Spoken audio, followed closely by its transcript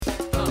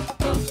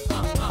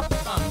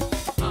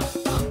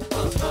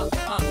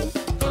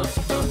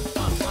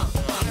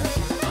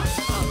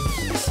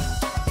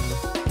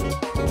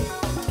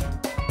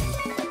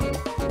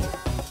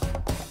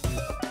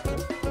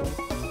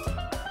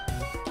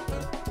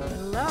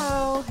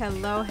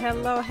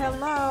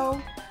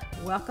Hello.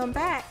 Welcome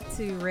back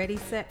to Ready,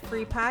 Set,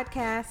 Free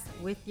podcast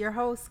with your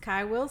host,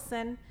 Kai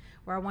Wilson,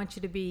 where I want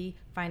you to be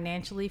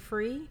financially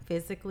free,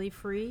 physically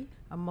free,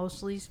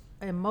 emotionally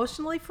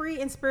free,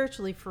 and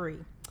spiritually free.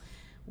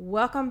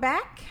 Welcome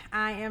back.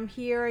 I am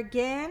here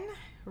again,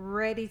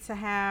 ready to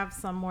have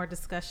some more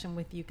discussion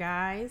with you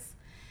guys.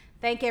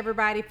 Thank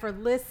everybody for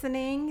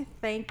listening.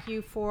 Thank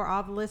you for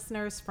all the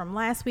listeners from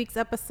last week's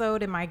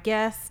episode and my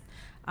guest,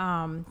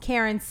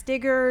 Karen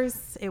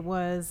Stiggers. It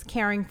was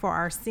caring for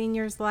our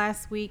seniors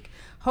last week.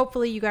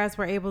 Hopefully you guys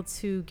were able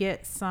to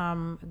get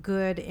some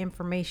good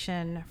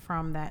information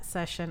from that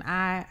session.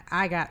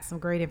 I got some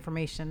great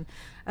information,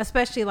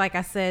 especially like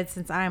I said,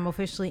 since I am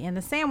officially in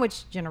the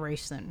sandwich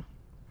generation.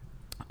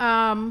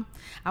 I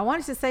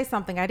wanted to say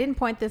something. I didn't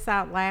point this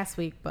out last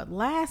week, but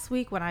last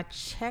week when I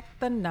checked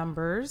the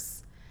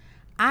numbers,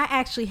 I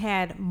actually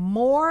had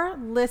more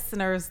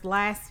listeners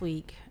last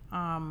week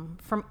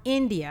from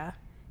India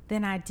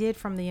than I did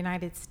from the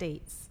United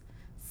States.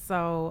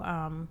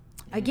 So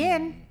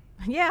again,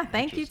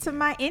 thank you to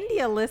my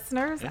India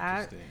listeners.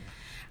 I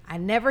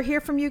never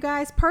hear from you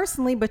guys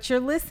personally, but you're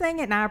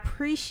listening and I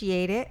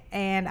appreciate it.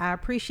 And I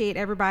appreciate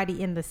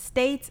everybody in the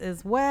States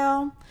as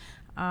well.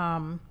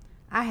 I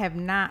have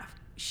not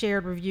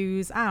shared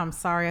reviews. I'm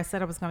sorry. I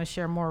said I was going to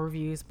share more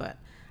reviews, but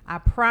I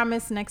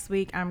promise next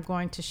week I'm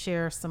going to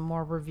share some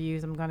more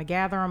reviews. I'm going to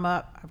gather them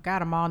up. I've got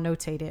them all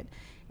notated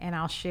and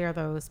I'll share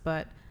those.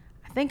 But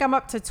I think I'm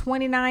up to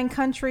 29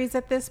 countries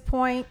at this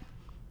point.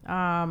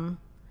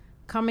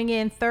 Coming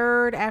in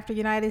third after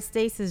United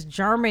States is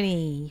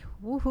Germany.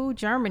 Woohoo,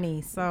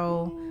 Germany.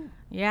 So,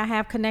 yeah, I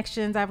have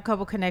connections. I have a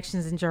couple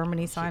connections in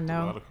Germany, so I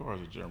know. A lot of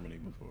cars in Germany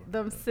before.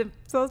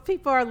 Those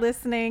people are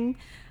listening.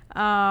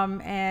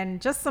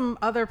 And just some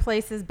other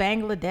places.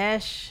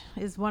 Bangladesh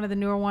is one of the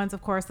newer ones,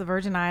 of course, the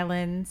Virgin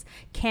Islands,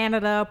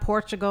 Canada,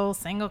 Portugal,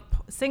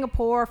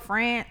 Singapore,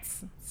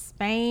 France,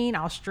 Spain,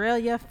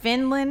 Australia,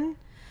 Finland,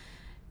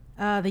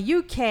 the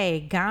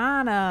UK,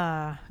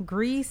 Ghana,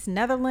 Greece,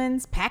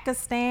 Netherlands,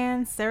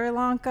 Pakistan, Sri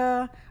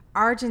Lanka,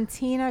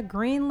 Argentina,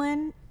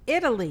 Greenland,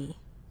 Italy,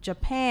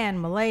 Japan,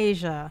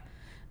 Malaysia,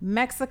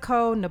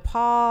 Mexico,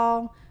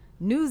 Nepal,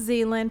 New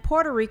Zealand,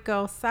 Puerto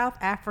Rico, South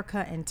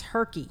Africa, and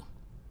Turkey.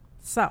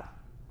 So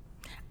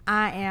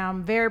I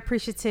am very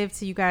appreciative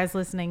to you guys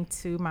listening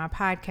to my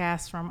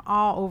podcast from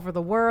all over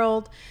the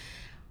world.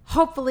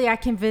 Hopefully I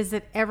can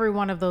visit every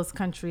one of those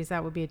countries.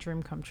 That would be a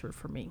dream come true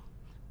for me.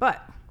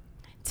 But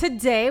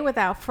today,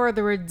 without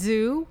further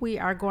ado, we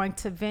are going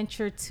to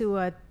venture to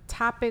a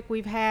topic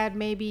we've had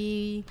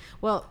we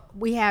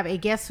have a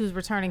guest who's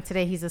returning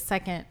today. He's a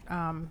second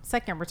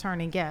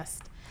returning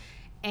guest.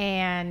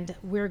 And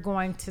we're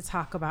going to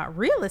talk about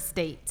real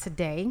estate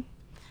today.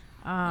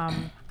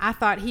 I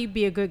thought he'd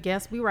be a good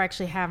guest. We were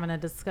actually having a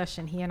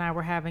discussion. He and I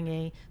were having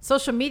a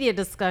social media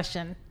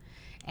discussion.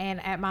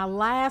 And at my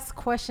last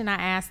question I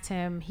asked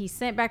him, he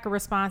sent back a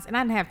response, and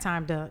I didn't have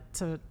time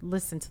to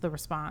listen to the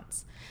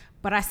response.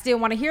 But I still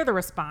want to hear the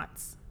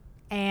response.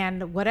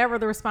 And whatever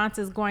the response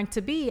is going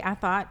to be, I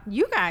thought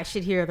you guys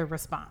should hear the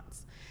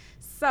response.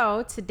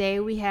 So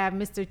today we have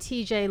Mr.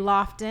 TJ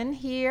Lofton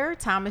here,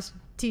 Thomas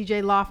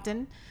TJ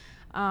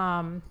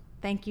Lofton.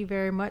 Thank you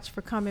very much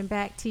for coming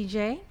back,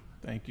 TJ.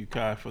 Thank you,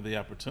 Kai, for the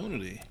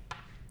opportunity.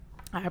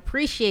 I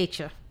appreciate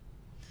you.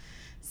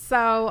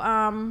 So,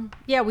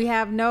 we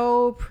have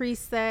no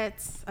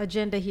preset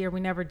agenda here. We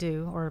never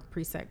do, or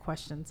preset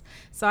questions.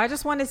 So I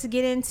just wanted to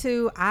get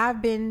into, I've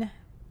been,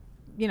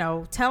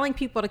 telling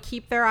people to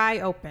keep their eye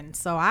open.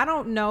 So I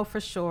don't know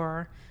for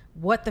sure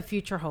what the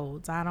future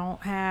holds. I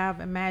don't have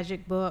a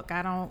magic book.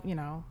 I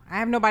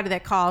have nobody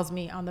that calls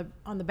me on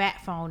the bat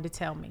phone to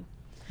tell me.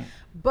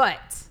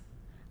 But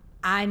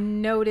I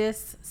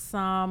noticed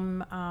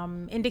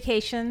some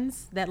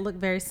indications that look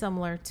very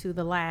similar to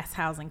the last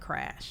housing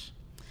crash.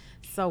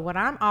 So what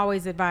I'm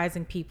always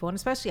advising people, and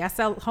especially I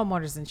sell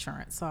homeowners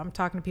insurance, so I'm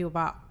talking to people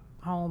about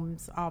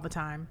homes all the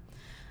time.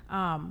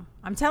 I'm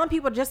telling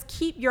people just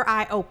keep your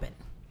eye open.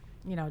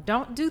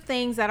 Don't do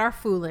things that are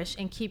foolish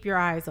and keep your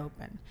eyes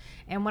open.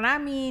 And what I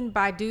mean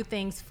by do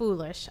things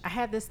foolish, I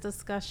had this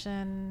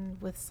discussion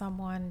with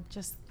someone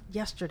just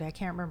yesterday. I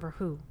can't remember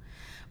who.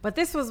 But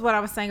this was what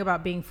I was saying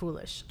about being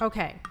foolish.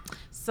 Okay,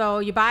 so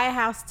you buy a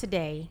house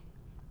today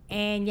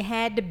and you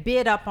had to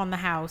bid up on the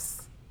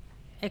house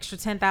extra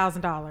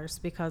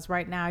 $10,000 because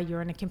right now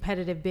you're in a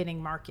competitive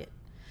bidding market.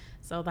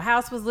 So the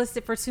house was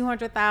listed for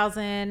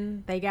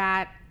 $200,000. They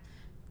got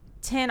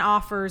 10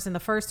 offers in the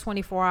first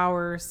 24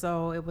 hours.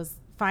 So it was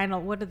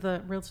final. What did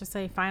the realtor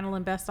say? Final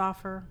and best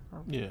offer?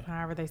 Or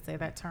however they say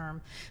that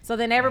term. So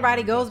then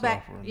everybody goes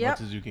back.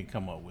 Much as you can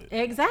come up with.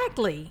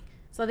 Exactly.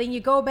 So then you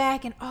go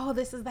back and,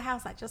 this is the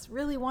house. I just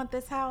really want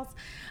this house.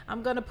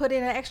 I'm going to put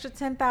in an extra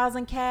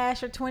 $10,000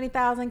 cash or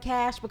 $20,000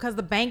 cash because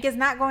the bank is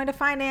not going to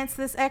finance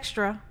this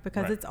extra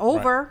because it's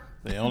over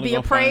the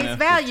appraised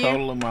value. The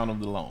total amount of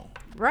the loan.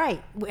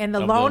 Right. And the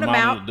loan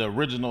amount. The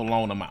original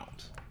loan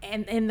amount.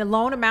 And the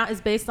loan amount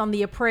is based on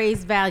the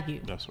appraised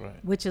value. That's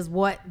right. Which is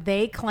what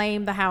they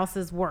claim the house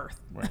is worth.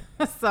 Right.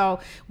 So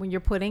when you're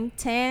putting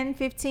 10,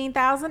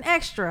 15,000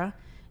 extra,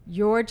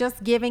 you're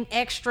just giving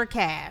extra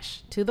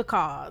cash to the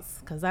cause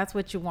because that's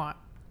what you want.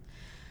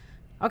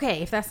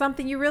 Okay, if that's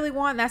something you really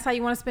want, that's how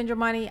you want to spend your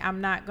money,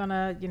 I'm not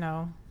gonna,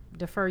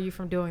 defer you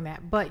from doing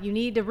that. But you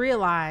need to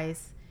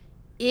realize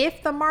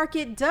if the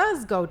market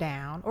does go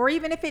down, or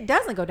even if it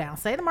doesn't go down,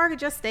 say the market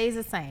just stays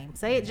the same,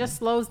 say it just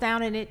slows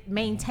down and it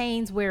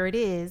maintains where it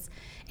is,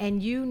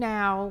 and you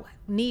now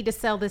need to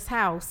sell this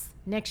house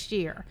next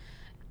year.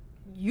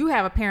 You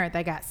have a parent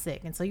that got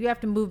sick, and so you have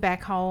to move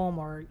back home,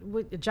 or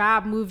a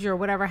job moves you, or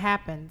whatever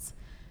happens.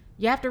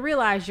 You have to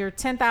realize you're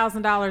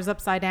 $10,000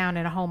 upside down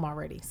in a home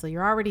already. So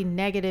you're already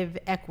negative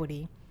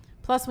equity.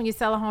 Plus, when you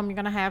sell a home, you're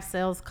going to have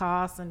sales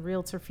costs and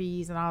realtor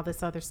fees and all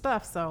this other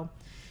stuff. So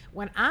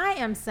what I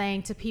am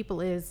saying to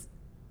people is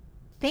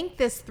think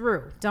this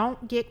through.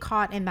 Don't get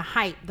caught in the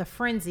hype, the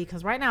frenzy,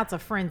 because right now it's a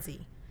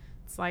frenzy.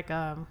 It's like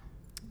the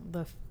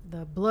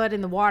blood in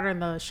the water and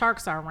the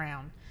sharks are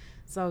around.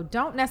 So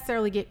don't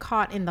necessarily get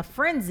caught in the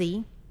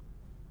frenzy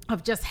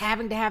of just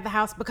having to have the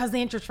house because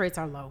the interest rates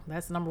are low.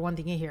 That's the number one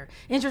thing you hear.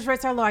 Interest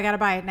rates are low. I got to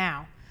buy it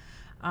now.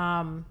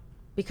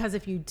 Because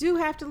if you do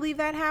have to leave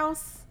that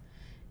house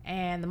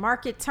and the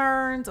market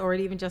turns, or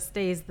it even just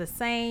stays the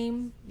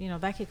same,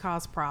 that could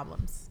cause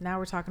problems. Now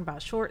we're talking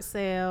about short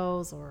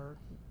sales, or,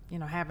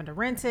 having to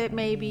rent it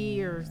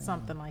maybe, or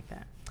something like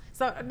that.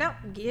 So no,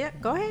 yeah,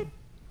 go ahead.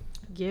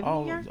 Give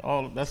me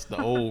your... That's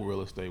the old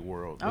real estate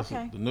world.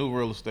 Okay. The new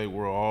real estate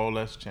world, all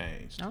that's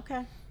changed.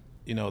 Okay.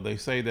 They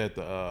say that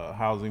the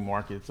housing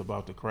market's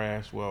about to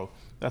crash. Well,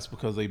 that's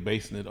because they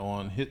basing it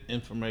on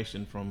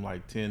information from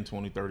like 10,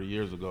 20, 30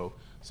 years ago.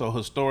 So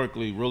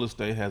historically, real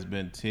estate has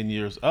been 10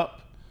 years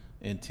up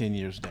and 10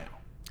 years down.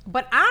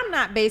 But I'm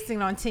not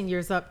basing it on 10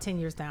 years up, 10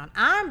 years down.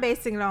 I'm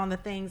basing it on the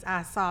things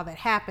I saw that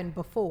happened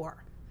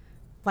before,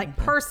 like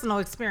personal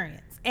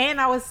experience. And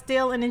I was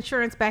still in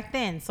insurance back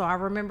then. So I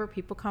remember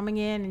people coming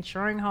in,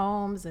 insuring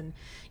homes. And,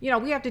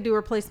 we have to do a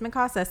replacement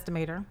cost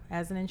estimator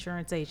as an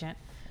insurance agent.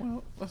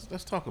 Well,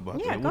 let's talk about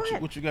Yeah, that. go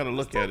ahead. What you got to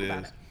look at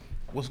is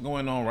what's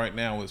going on right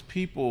now is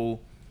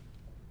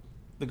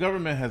the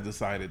government has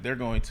decided they're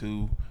going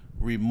to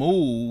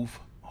remove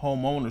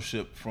home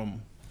ownership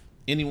from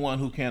anyone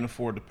who can't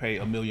afford to pay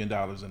 $1 million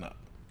and up.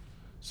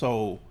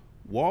 So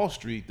Wall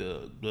Street,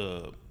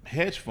 the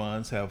hedge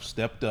funds have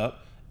stepped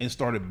up and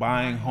started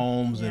buying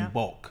homes in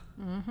bulk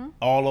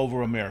all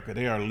over America.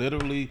 They are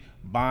literally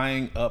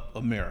buying up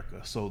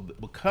America. So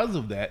because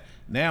of that,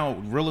 now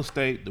the real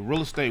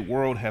estate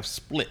world have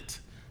split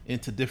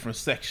into different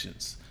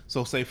sections.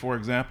 So say, for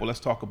example, let's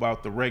talk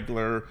about the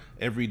regular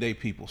everyday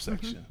people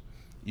section.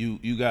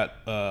 You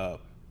got Mr.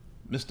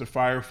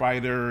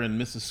 Firefighter and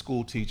Mrs.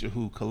 School Teacher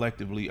who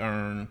collectively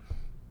earn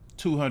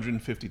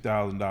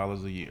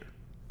 $250,000 a year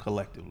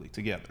collectively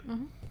together.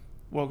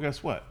 Well,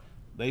 guess what?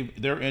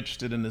 They're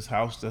interested in this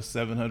house that's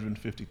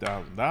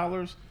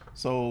 $750,000.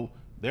 So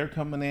they're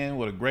coming in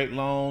with a great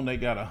loan. They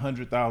got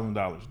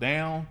 $100,000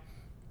 down.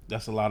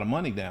 That's a lot of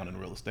money down in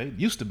real estate.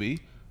 Used to be.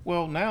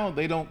 Well, now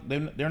they're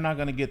not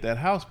going to get that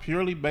house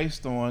purely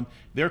based on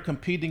they're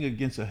competing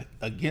against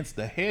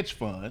the hedge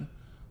fund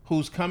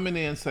who's coming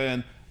in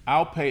saying,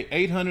 I'll pay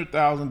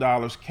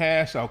 $800,000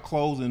 cash. I'll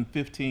close in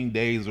 15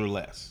 days or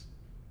less.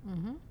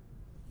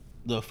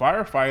 The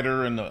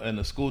firefighter and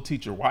the school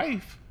teacher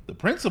wife, the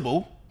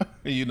principal,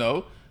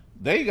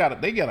 they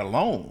got a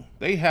loan.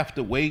 They have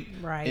to wait,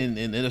 right. and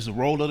it's a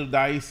roll of the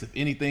dice. If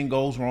anything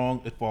goes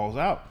wrong, it falls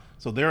out.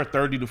 So they're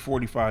 30 to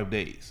 45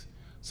 days.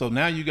 So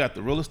now you got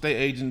the real estate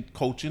agent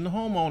coaching the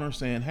homeowner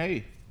saying,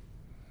 hey,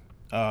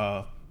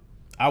 I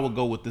would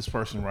go with this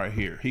person right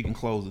here. He can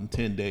close in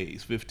 10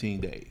 days,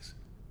 15 days.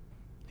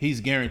 He's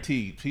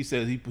guaranteed. He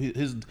says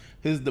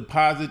his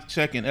deposit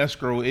check and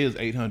escrow is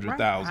 $800,000.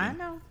 Right, I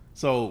know.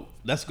 So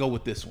let's go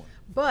with this one.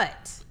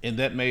 And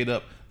that made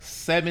up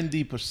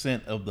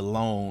 70% of the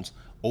loans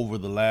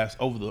of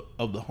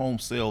the home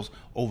sales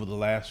over the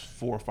last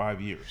 4 or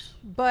 5 years.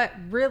 But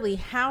really,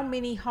 how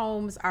many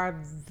homes are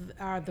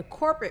the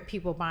corporate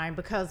people buying?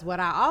 Because what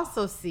I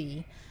also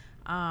see,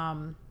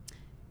 the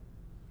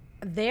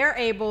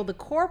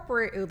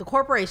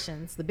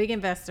corporations, the big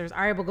investors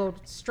are able to go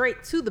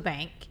straight to the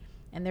bank,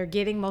 and they're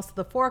getting most of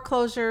the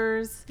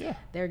foreclosures. Yeah.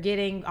 They're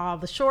getting all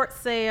the short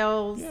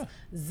sales. Yeah.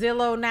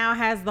 Zillow now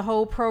has the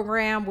whole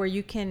program where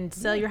you can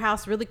sell your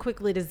house really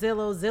quickly to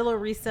Zillow. Zillow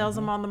resells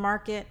them on the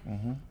market.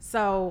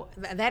 So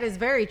that is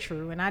very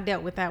true. And I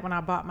dealt with that when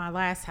I bought my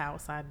last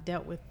house. I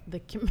dealt with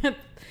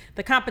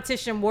the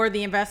competition were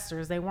the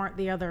investors. They weren't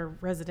the other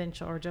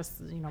residential or just,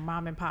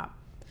 mom and pop.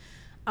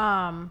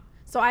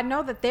 So I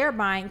know that they're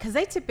buying because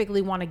they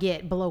typically want to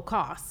get below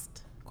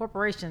cost.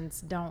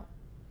 Corporations don't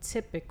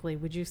typically,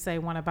 would you say,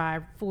 want to buy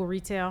full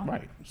retail?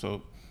 Right.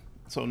 So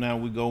now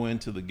we go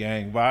into the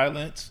gang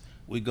violence.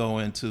 We go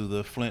into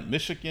the Flint,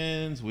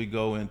 Michigans. We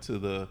go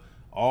into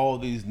all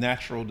these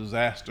natural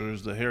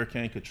disasters, the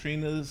Hurricane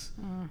Katrinas.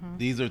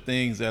 These are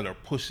things that are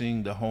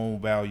pushing the home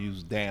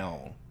values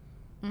down.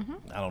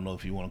 I don't know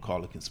if you want to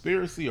call it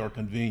conspiracy or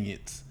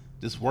convenience.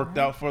 This worked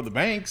out for the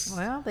banks.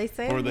 Well, they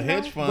say for the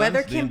hedge funds,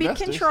 weather the can be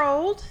investors.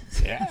 controlled.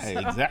 Yeah,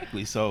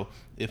 exactly. So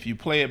if you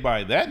play it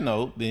by that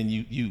note, then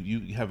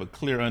you have a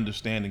clear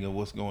understanding of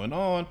what's going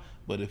on.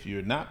 But if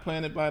you're not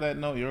playing it by that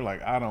note, you're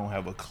like, I don't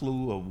have a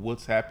clue of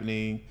what's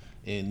happening,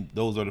 and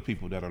those are the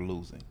people that are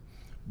losing.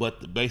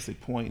 But the basic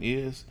point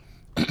is,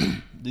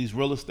 these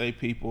real estate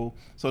people.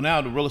 So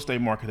now the real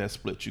estate market has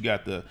split. You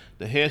got the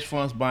hedge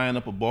funds buying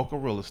up a bulk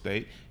of real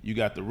estate. You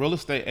got the real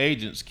estate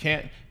agents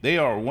they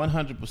are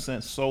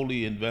 100%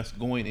 solely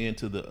going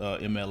into the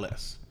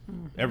MLS.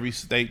 Every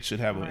state should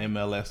have an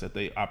MLS that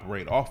they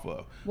operate off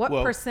of. What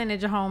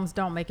percentage of homes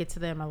don't make it to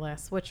the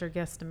MLS? What's your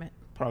guesstimate?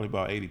 Probably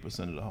about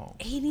 80% of the homes.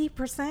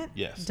 80%?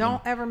 Yes.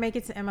 Don't ever make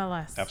it to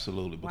MLS.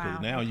 Absolutely, because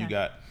Wow, now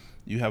okay.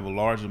 you have a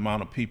large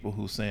amount of people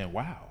who saying,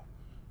 wow,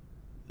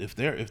 if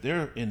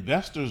they're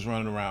investors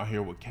running around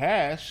here with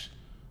cash,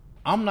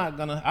 I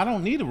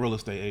don't need a real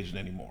estate agent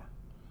anymore.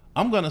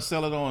 I'm gonna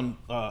sell it on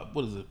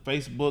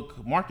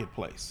Facebook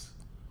Marketplace,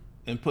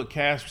 and put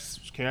cash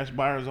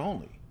buyers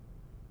only.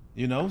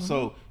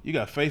 So you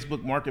got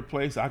Facebook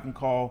Marketplace. I can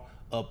call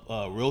up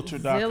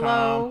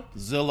Realtor.com,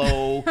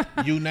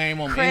 Zillow, you name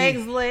them.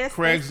 Craigslist.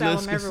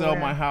 Craigslist can sell everywhere.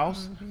 my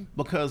house,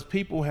 because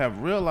people have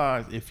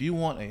realized if you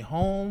want a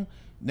home.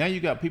 Now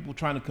you got people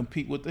trying to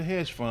compete with the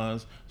hedge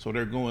funds, so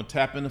they're going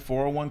tapping the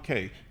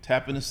 401k,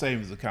 tapping the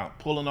savings account,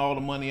 pulling all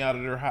the money out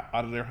of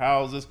their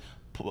houses,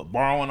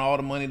 borrowing all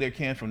the money they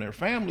can from their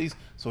families.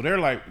 So they're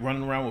like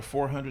running around with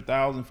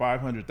 400,000,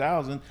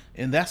 500,000,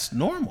 and that's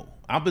normal.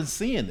 I've been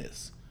seeing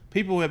this.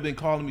 People have been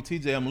calling me,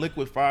 TJ, I'm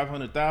liquid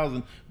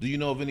 500,000. Do you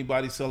know of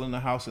anybody selling a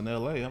house in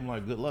LA? I'm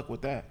like, good luck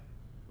with that.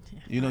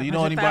 You know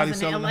anybody 100,000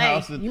 selling in a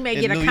house you may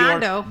in get a New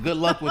condo. York? Good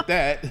luck with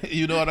that.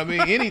 You know what I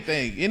mean?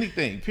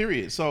 Anything,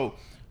 period. So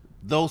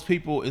those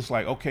people, it's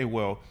like, okay,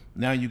 well,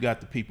 now you got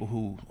the people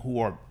who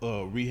are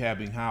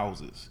rehabbing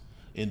houses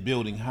and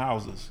building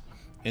houses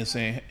and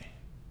saying,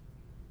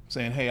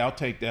 hey, I'll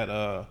take that.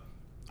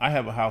 I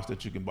have a house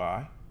that you can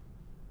buy.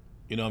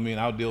 You know what I mean?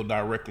 I'll deal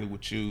directly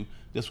with you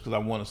just because I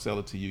want to sell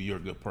it to you. You're a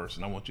good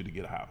person. I want you to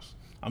get a house.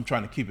 I'm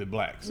trying to keep it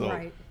black. So,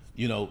 Right.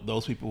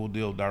 Those people will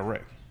deal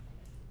direct.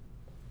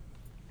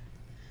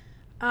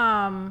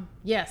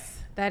 Yes,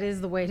 that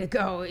is the way to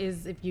go,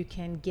 is if you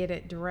can get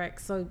it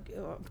direct. So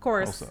of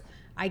course Also.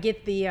 I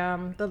get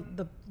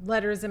the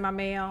letters in my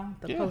mail,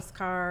 the Yeah.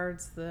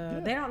 postcards,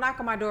 they don't knock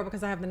on my door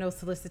because I have the no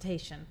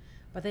solicitation,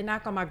 but they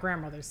knock on my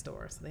grandmother's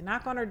door. So they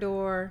knock on her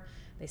door,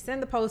 they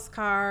send the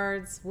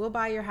postcards, we'll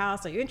buy your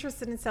house. Are you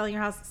interested in selling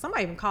your house?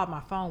 Somebody even called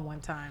my phone one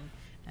time,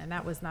 and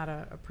that was not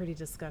a pretty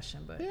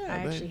discussion, but Yeah,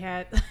 I actually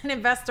had an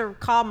investor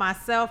call my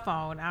cell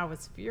phone. I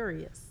was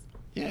furious.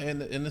 Yeah,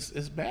 and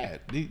it's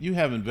bad. You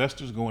have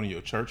investors going to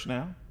your church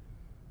now.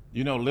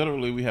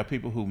 Literally, we have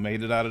people who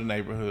made it out of the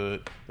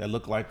neighborhood that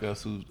look like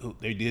us, who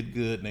they did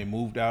good, and they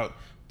moved out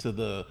to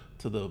the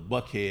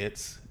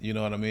Buckheads, you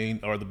know what I mean,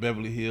 or the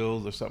Beverly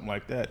Hills or something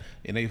like that,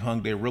 and they've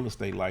hung their real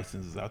estate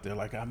licenses out there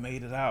like, I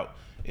made it out,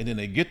 and then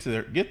they get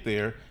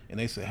there and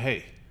they say,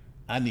 hey,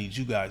 I need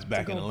you guys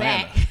back in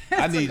Atlanta.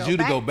 I need you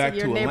to go back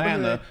to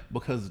Atlanta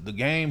because the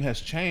game has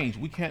changed.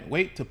 We can't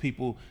wait till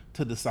people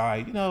to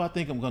decide, I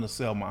think I'm going to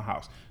sell my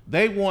house.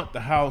 They want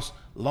the house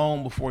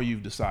long before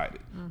you've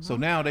decided. So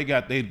now they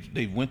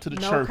went to the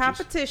churches. No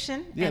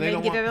competition, and they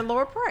get it at a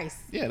lower price.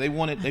 Yeah, they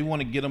want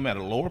to get them at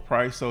a lower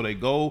price, so they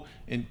go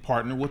and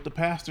partner with the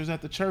pastors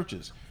at the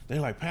churches.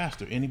 They're like,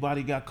 Pastor,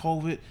 anybody got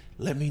COVID?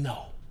 Let me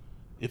know.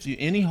 If you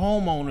any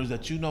homeowners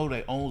that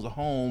that owns a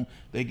home,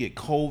 they get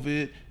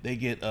COVID, they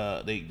get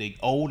they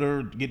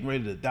older, getting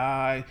ready to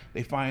die,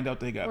 they find out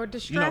they got or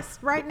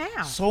distressed right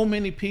now. So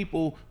many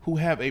people who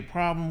have a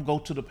problem go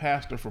to the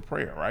pastor for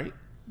prayer, right?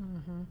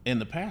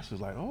 And the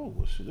pastor's like, oh,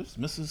 well, this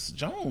Mrs.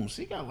 Jones,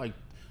 she got like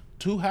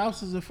 2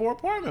 houses and 4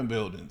 apartment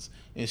buildings,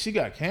 and she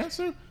got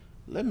cancer.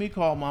 Let me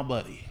call my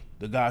buddy,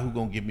 the guy who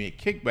gonna give me a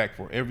kickback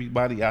for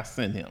everybody I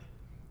send him.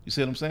 You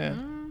see what I'm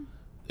saying?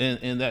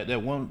 And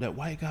that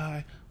white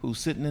guy who's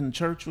sitting in the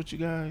church with you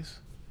guys,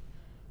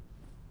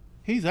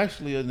 he's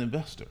actually an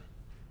investor.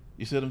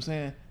 You see what I'm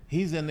saying?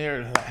 He's in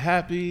there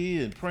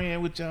happy and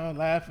praying with y'all,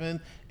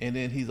 laughing, and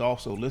then he's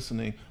also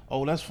listening.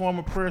 Oh, let's form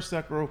a prayer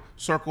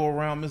circle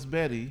around Miss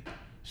Betty.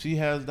 She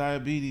has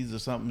diabetes or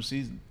something.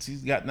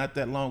 She's got not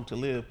that long to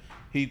live.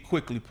 He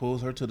quickly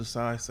pulls her to the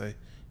side, say,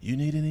 you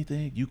need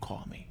anything? You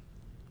call me.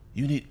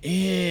 You need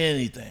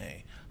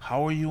anything.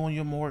 How are you on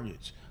your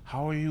mortgage?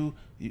 How are you?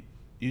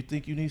 You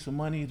think you need some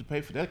money to pay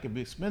for that? Could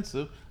be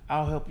expensive.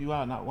 I'll help you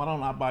out. Now, why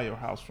don't I buy your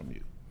house from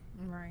you?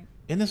 Right.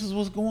 And this is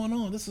what's going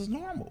on. This is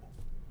normal.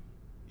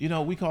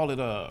 We call it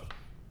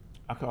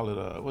I call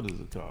it what is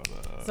it called?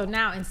 So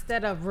now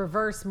instead of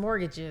reverse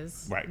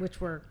mortgages, Right.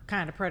 which were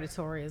kind of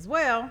predatory as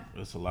well.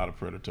 It's a lot of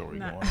predatory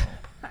No. going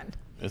on.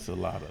 It's a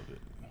lot of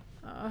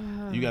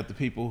it. You got the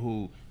people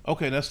who,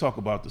 okay, let's talk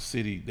about the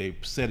city. They're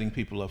setting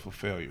people up for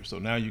failure. So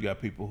now you got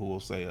people who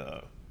will say,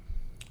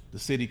 the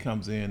city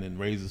comes in and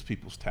raises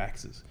people's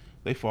taxes.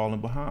 They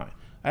falling behind.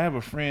 I have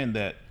a friend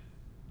that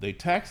they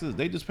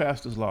just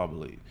passed this law, I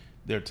believe.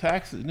 their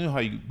taxes. You know how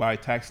you buy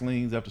tax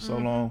liens after so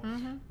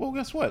long? Well,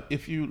 guess what?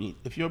 If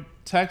your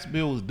tax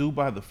bill is due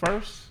by the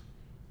 1st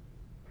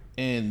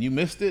and you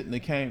missed it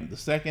and the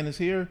second is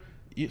here,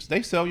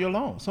 they sell your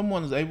loan.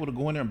 Someone is able to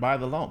go in there and buy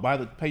the loan,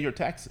 pay your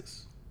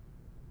taxes.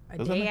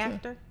 A day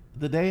after?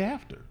 The day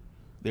after.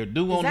 They're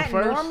due on the 1st. Is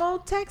that normal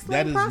tax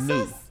lien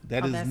process?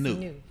 That is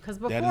new. Because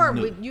before,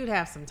 you'd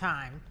have some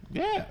time.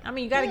 Yeah. I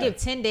mean, you got to give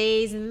 10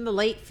 days and the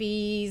late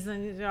fees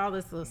and all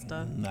this little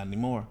stuff. Not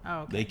anymore.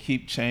 Oh, okay. They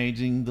keep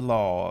changing the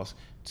laws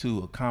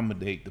to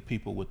accommodate the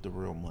people with the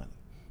real money.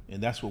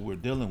 And that's what we're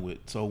dealing with.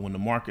 So when the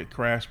market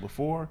crashed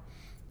before,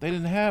 they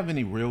didn't have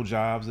any real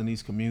jobs in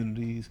these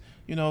communities.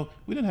 You know,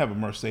 we didn't have a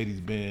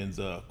Mercedes-Benz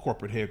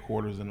corporate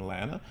headquarters in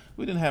Atlanta.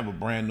 We didn't have a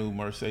brand new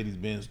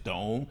Mercedes-Benz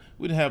dome.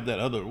 We didn't have that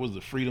other, was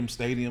it Freedom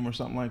Stadium or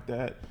something like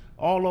that?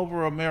 All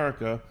over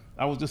America.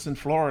 I was just in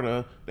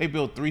Florida. They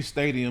built 3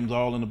 stadiums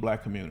all in the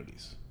black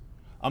communities.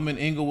 I'm in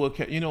Inglewood.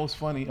 You know, it's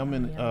funny. I'm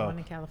in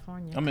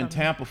California. I'm in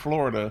Tampa,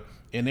 Florida,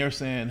 and they're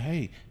saying,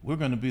 "Hey, we're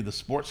going to be the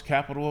sports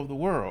capital of the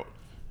world."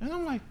 And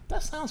I'm like,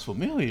 that sounds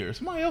familiar.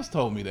 Somebody else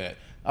told me that.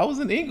 I was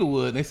in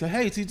Inglewood, and they said,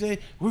 "Hey, TJ,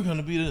 we're going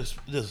to be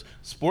this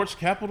sports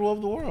capital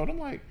of the world." I'm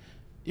like,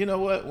 you know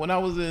what? When I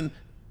was in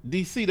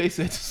DC, they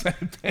said the same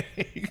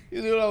thing.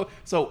 You know,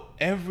 so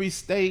every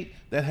state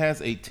that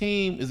has a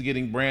team is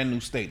getting brand new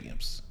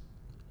stadiums,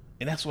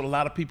 and that's what a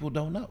lot of people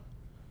don't know.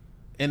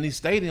 And these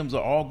stadiums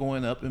are all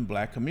going up in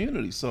black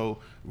communities. So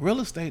real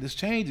estate is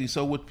changing.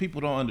 So what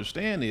people don't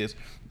understand is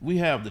we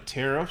have the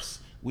tariffs.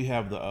 We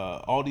have the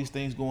all these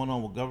things going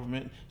on with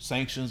government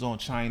sanctions on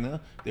China.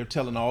 They're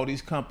telling all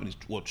these companies.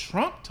 Well,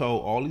 Trump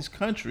told all these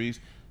countries,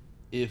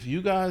 if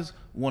you guys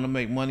want to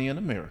make money in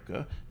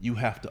America, you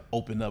have to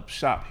open up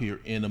shop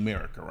here in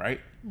America, right?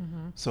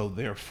 So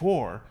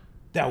therefore,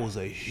 that was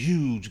a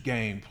huge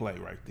game play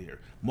right there.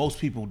 Most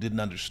people didn't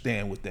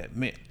understand what that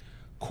meant.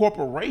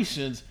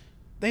 Corporations,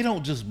 they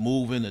don't just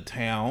move into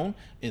town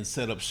and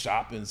set up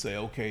shop and say,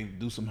 okay,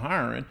 do some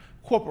hiring.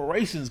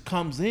 Corporations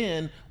comes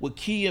in with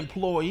key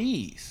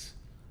employees.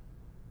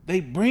 They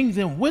bring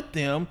them with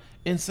them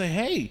and say,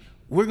 hey,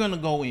 we're going to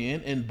go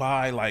in and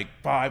buy like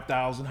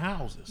 5,000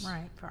 houses.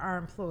 Right, for our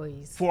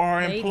employees. For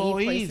our They need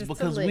employees, places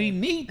because to we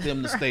live. need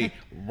them to stay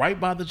right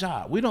by the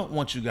job. We don't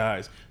want you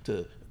guys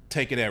to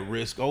take it at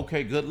risk.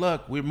 Okay, good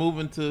luck. We're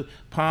moving to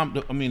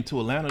to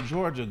Atlanta,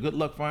 Georgia. Good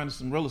luck finding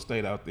some real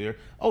estate out there.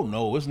 Oh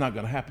no, it's not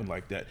going to happen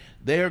like that.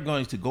 They're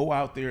going to go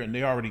out there and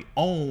they already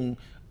own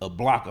a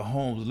block of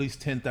homes, at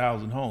least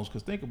 10,000 homes.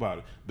 Because think about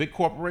it, big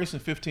corporation,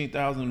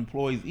 15,000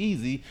 employees,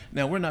 easy.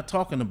 Now we're not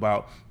talking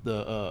about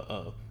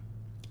the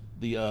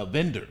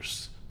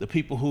vendors, the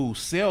people who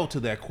sell to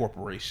that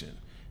corporation.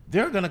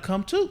 They're going to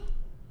come too.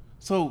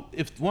 So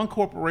if one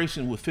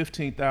corporation with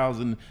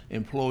 15,000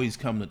 employees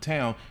come to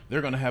town,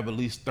 they're going to have at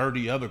least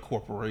 30 other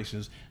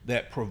corporations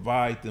that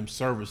provide them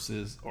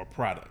services or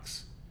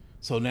products.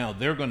 So now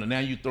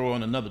you throw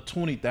in another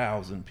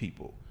 20,000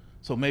 people.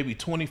 So maybe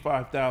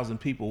 25,000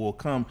 people will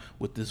come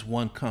with this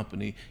one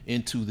company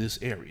into this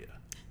area.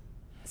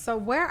 So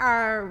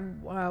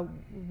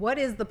what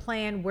is the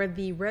plan where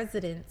the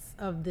residents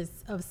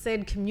of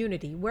said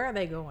community, where are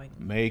they going?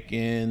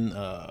 Macon,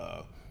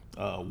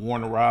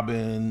 Warner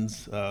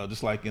Robins,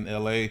 just like in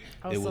LA.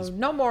 So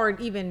no more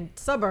even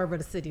suburb of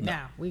the city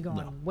now. We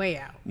going way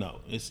out.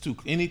 No, it's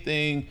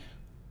anything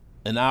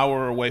an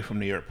hour away from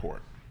the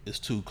airport is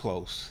too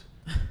close.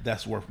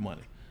 That's worth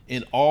money.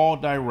 In all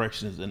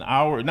directions, an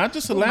hour, not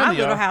just Atlanta. My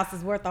little house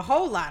is worth a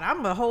whole lot.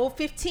 I'm a whole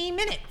 15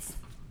 minutes.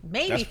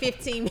 Maybe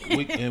 15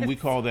 minutes. We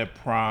call that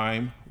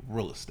prime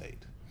real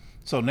estate.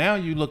 So now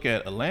you look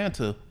at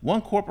Atlanta,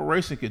 one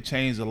corporation could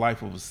change the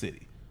life of a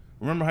city.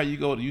 Remember how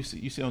you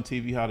see on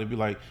TV how they be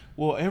like,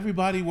 well,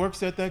 everybody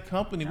works at that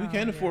company. We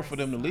can't afford for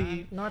them to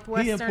leave.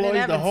 Northwestern he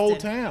employs the whole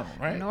town,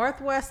 right?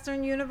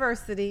 Northwestern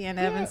University in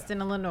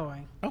Evanston,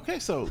 Illinois. Okay,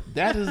 so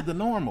that is the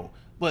normal.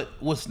 But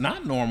what's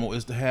not normal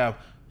is to have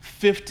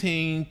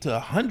 15 to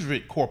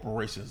 100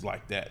 corporations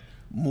like that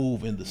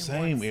move in the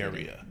same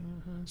area.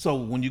 So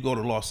when you go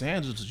to Los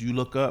Angeles, you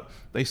look up,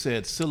 they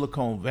said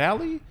Silicon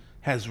Valley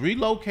has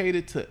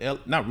relocated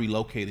not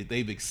relocated,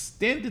 they've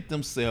extended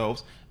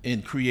themselves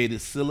and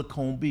created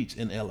Silicon Beach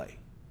in LA.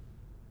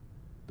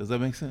 Does that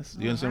make sense?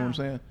 Do you understand what I'm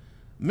saying?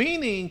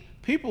 Meaning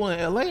people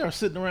in LA are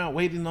sitting around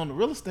waiting on the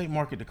real estate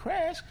market to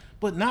crash,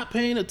 but not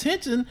paying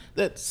attention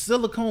that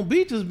Silicon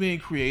Beach is being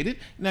created.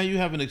 Now you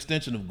have an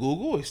extension of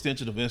Google,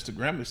 extension of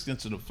Instagram,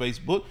 extension of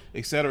Facebook,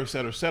 et cetera, et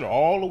cetera, et cetera,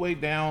 all the way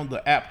down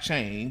the app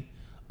chain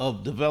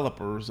of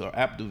developers or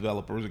app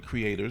developers and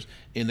creators,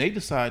 and they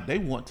decide they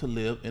want to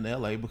live in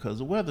LA because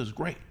the weather's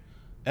great.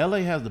 LA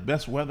has the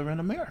best weather in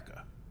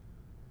America,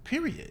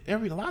 period. A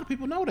lot of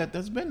people know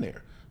that's been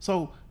there.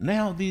 So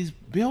now these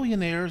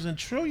billionaires and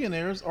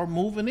trillionaires are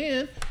moving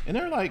in, and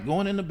they're like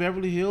going into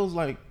Beverly Hills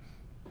like,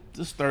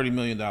 this $30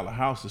 million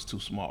house is too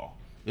small.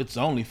 It's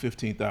only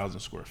 15,000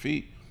 square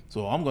feet,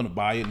 so I'm going to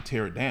buy it and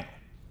tear it down.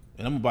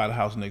 And I'm going to buy the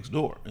house next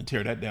door and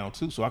tear that down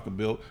too, so I can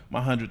build my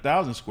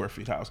 100,000 square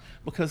feet house.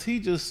 Because he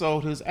just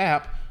sold his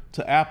app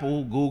to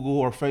Apple, Google,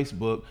 or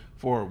Facebook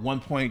for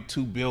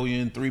 1.2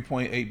 billion,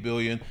 3.8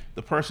 billion.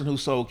 The person who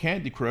sold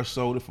Candy Crush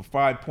sold it for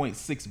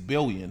 5.6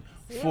 billion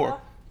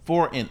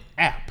for an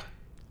app.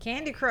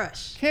 Candy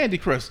Crush. Candy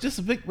Crush, just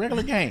a big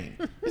regular game.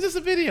 It's just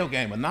a video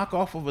game, a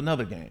knockoff of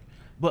another game.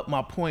 But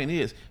my point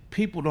is,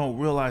 people don't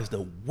realize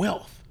the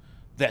wealth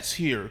that's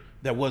here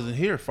that wasn't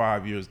here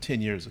 5 years,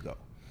 10 years ago.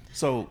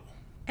 So,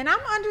 and I'm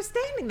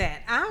understanding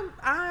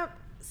that.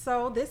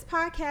 So this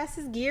podcast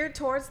is geared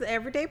towards the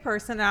everyday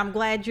person, and I'm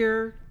glad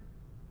you're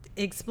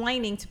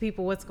explaining to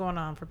people what's going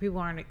on for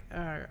people who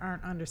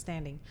aren't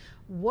understanding.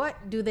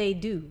 What do they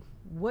do?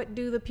 What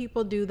do the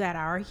people do that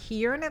are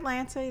here in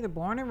Atlanta, either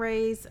born and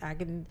raised? I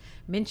can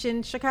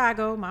mention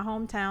Chicago, my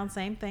hometown,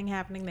 same thing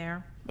happening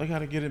there. They got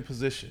to get in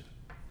position.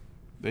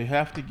 They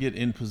have to get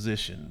in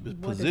position.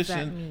 What does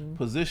that mean?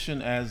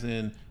 Position as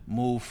in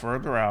move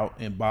further out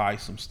and buy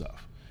some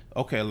stuff.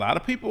 Okay, a lot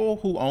of people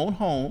who own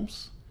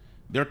homes,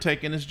 they're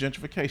taking this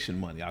gentrification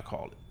money, I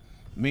call it.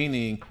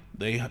 Meaning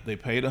they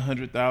paid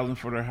 $100,000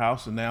 for their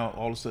house, and now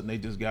all of a sudden they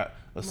just got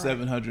a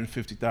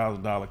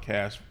 $750,000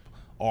 cash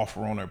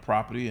offer on their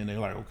property, and they're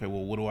like, okay,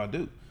 well, what do I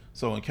do?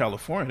 So in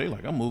California, they're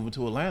like, I'm moving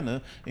to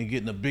Atlanta and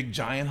getting a big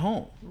giant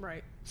home.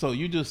 Right. So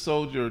you just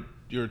sold your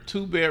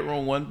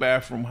 2-bedroom,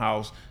 1-bathroom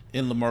house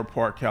in Lamar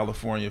Park,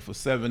 California for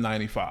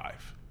 $795,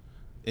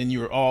 and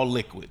you're all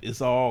liquid. It's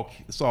all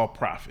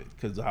profit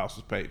because the house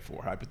was paid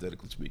for,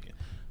 hypothetically speaking.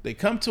 They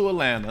come to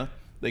Atlanta.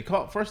 They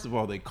call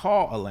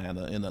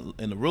Atlanta,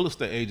 and the real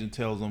estate agent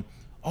tells them,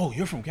 "Oh,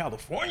 you're from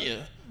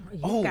California.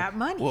 You got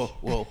money.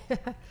 Well,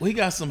 we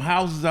got some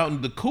houses out in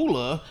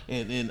Decula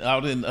and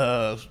out in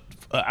an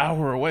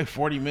hour away,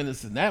 40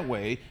 minutes in that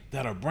way,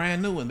 that are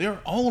brand new, and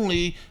they're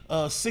only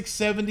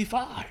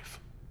 $675."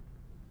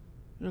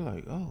 You're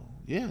like, "Oh,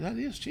 yeah, that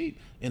is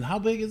cheap. And how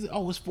big is it?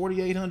 Oh, it's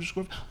 4,800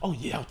 square feet. Oh,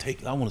 yeah, I'll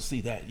take it. I want to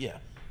see that. Yeah."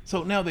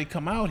 So now they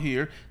come out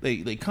here,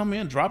 they come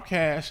in, drop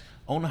cash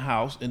on the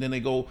house, and then they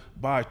go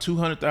buy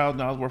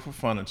 $200,000 worth of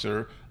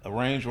furniture, a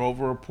Range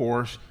Rover, a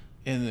Porsche,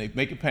 and they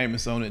make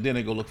payments on it, and then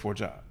they go look for a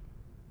job.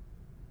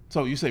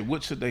 So you say,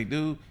 what should they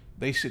do?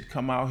 They should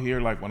come out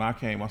here. Like when I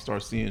came, I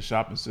started seeing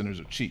shopping centers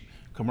are cheap.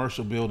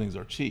 Commercial buildings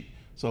are cheap.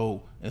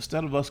 So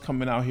instead of us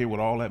coming out here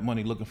with all that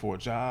money looking for a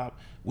job,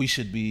 we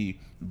should be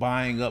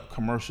buying up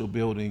commercial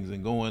buildings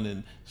and going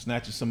and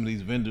snatching some of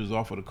these vendors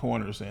off of the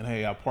corner saying,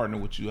 hey, I partner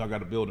with you. I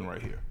got a building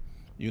right here.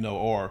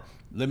 Or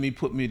let me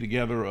put me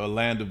together a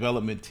land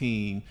development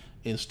team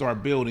and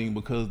start building,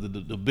 because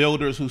the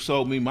builders who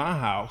sold me my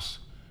house,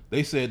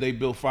 they said they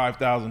built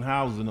 5,000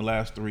 houses in the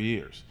last 3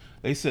 years.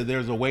 They said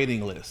there's a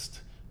waiting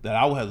list, that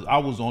I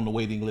was on the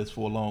waiting list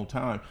for a long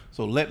time.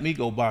 So let me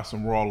go buy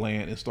some raw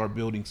land and start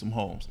building some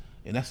homes.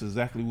 And that's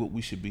exactly what we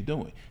should be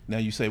doing. Now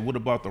you say, what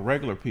about the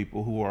regular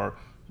people who are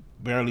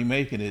barely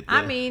making it?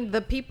 I mean,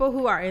 the people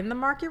who are in the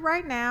market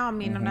right now, I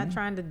mean, I'm not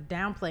trying to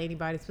downplay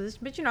anybody's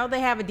position, but they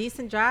have a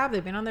decent job.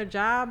 They've been on their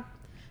job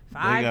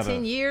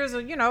 5-10 years,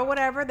 or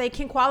whatever. They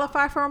can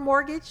qualify for a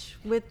mortgage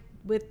with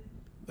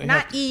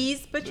not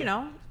ease, but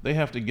they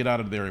have to get out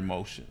of their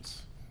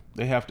emotions.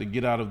 They have to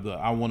get out of the,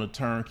 I want a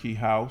turnkey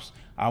house,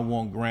 I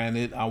want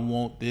granite, I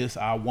want this,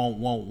 I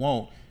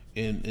want,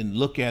 and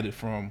look at it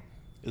from,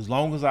 as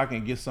long as I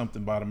can get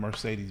something by the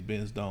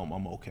Mercedes-Benz Dome,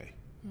 I'm okay.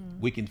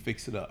 We can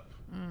fix it up.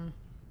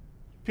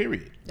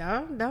 Period.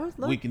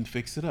 Look. We can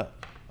fix it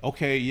up.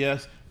 Okay,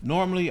 yes.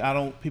 Normally,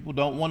 people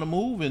don't want to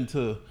move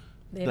into.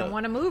 They don't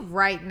want to move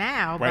right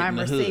now by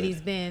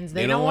Mercedes-Benz.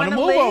 They don't want to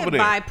live move over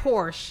there by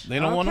Porsche. They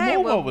don't want to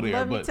move over there.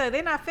 Let me tell you,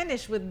 they're not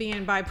finished with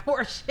being by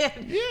Porsche.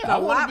 I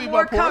want to be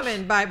by Porsche.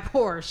 Coming by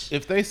Porsche.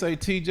 If they say,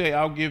 TJ,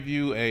 I'll give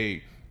you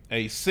a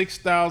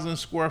 6,000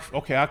 square.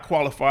 Okay, I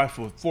qualify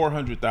for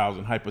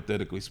 400,000,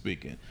 hypothetically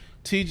speaking.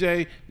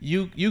 TJ,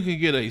 you can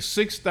get a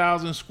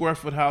 6,000 square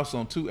foot house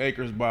on 2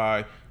 acres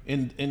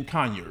in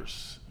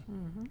Conyers.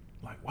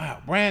 Like,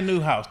 wow, brand new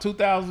house,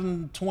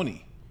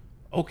 2020.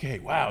 Okay,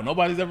 wow,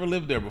 nobody's ever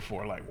lived there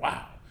before. Like,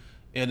 wow.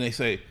 And they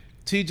say,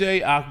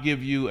 TJ, I'll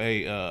give you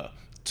a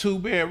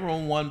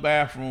 2-bedroom,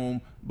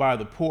 1-bathroom by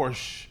the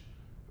Porsche,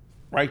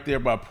 right there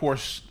by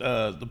Porsche,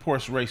 the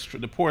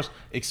Porsche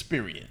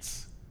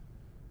Experience.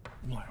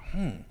 I'm like,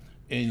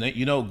 And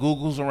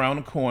Google's around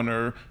the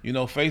corner.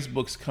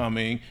 Facebook's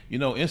coming.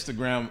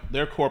 Instagram,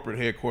 their corporate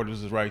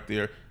headquarters is right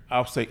there.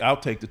 I'll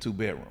take the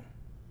 2-bedroom,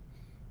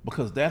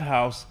 because that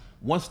house,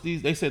 once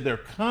they said they're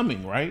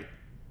coming, right?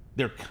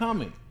 They're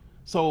coming.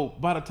 So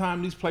by the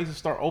time these places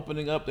start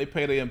opening up, they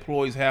pay their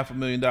employees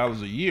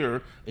 $500,000 a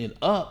year and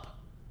up.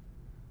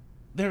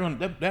 They're on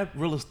that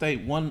real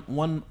estate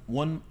one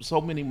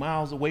so many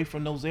miles away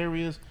from those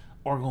areas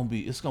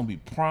it's gonna be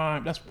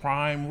prime. That's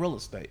prime real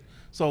estate.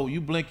 So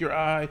you blink your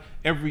eye,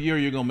 every year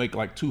you're gonna make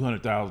like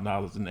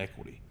 $200,000 in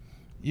equity.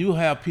 You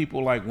have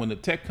people like when the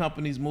tech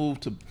companies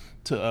moved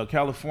to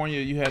California,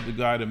 you had the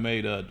guy that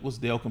made what's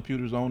Dell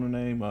Computers owner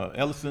name?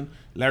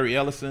 Larry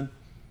Ellison.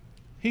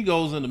 He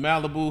goes into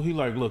Malibu. He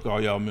like, look, all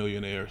y'all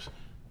millionaires,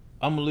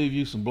 I'm gonna leave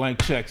you some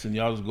blank checks and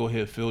y'all just go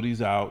ahead, fill these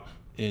out,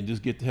 and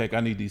just get the heck. I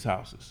need these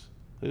houses.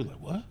 They're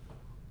like, what?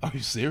 Are you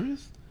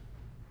serious?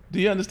 Do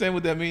you understand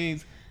what that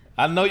means?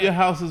 I know your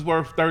house is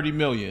worth $30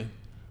 million,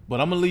 but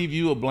I'm gonna leave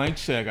you a blank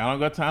check. I don't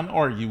got time to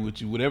argue with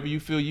you. Whatever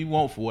you feel you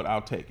want for it,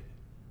 I'll take it.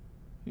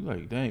 You're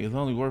like, dang, it's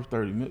only worth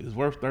 30 million. It's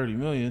worth 30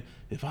 million.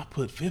 If I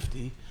put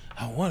 50,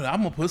 I'm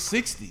gonna put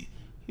 60.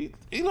 He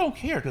don't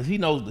care because he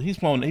knows he's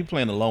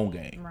playing a long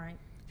game. Right.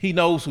 He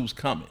knows who's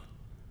coming.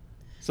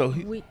 So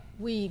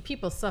we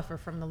people suffer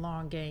from the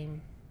long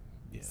game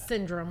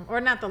syndrome, or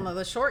not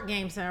the short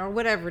game syndrome, or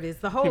whatever it is.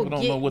 The whole people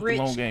don't know what the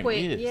long game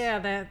is. Yeah,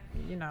 that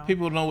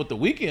People know what the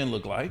weekend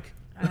look like,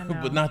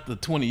 but not the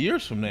 20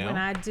 years from now. When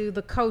I do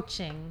the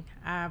coaching,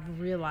 I've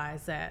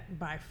realized that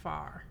by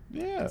far.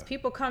 Yeah. Because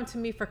people come to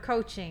me for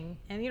coaching,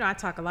 and I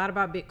talk a lot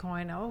about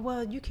Bitcoin. Oh,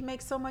 well, you can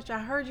make so much. I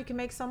heard you can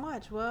make so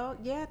much. Well,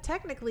 yeah,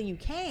 technically you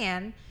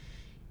can.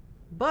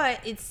 But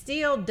it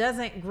still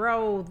doesn't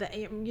grow.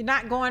 You're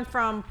not going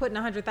from putting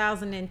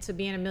 100,000 into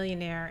being a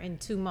millionaire in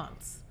 2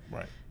 months.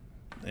 Right.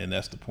 And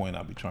that's the point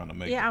I'll be trying to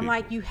make. Yeah, I'm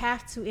like, you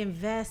have to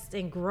invest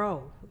and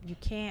grow. You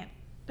can't.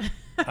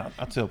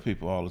 I tell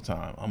people all the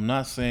time, I'm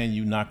not saying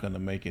you're not going to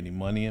make any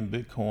money in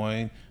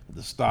Bitcoin,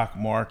 the stock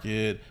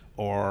market,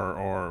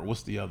 or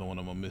what's the other one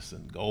I'm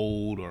missing?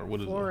 Gold, or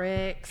what is it?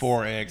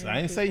 Forex.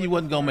 I didn't say you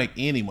wasn't going to make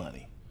any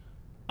money.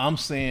 I'm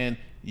saying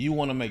you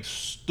want to make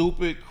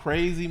stupid,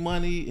 crazy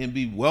money and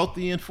be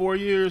wealthy in 4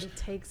 years. It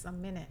takes a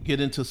minute. Get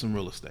into some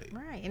real estate.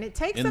 Right, and it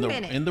takes a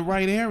minute. In the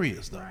right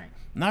areas, though. Right.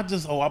 Not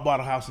just, I bought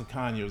a house in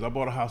Conyers. I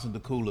bought a house in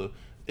Decula.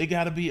 It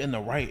got to be in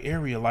the right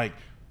area. Like,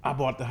 I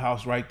bought the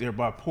house right there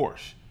by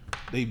Porsche.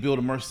 They built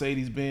a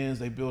Mercedes-Benz.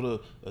 They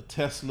built a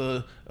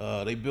Tesla.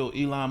 They built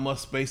Elon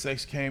Musk.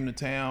 SpaceX came to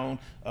town.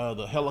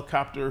 The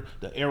helicopter,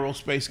 the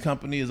aerospace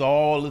company is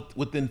all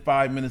within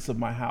 5 minutes of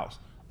my house.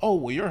 Oh,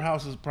 well, your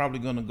house is probably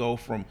going to go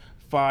from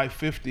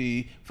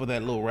 $550 for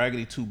that little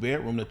raggedy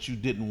 2-bedroom that you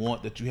didn't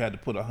want, that you had to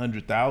put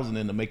 $100,000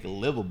 in to make it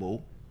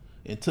livable.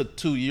 It took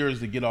 2 years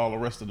to get all the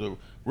rest of the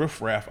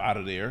riffraff out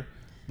of there.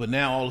 But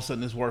now all of a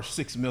sudden it's worth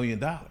 $6 million.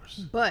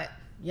 But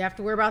you have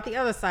to worry about the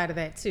other side of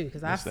that too,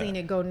 because I've seen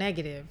it go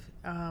negative.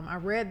 I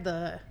read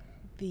the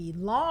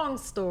long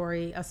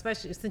story,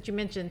 especially since you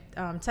mentioned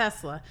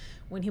Tesla,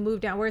 when he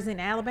moved down. Where's in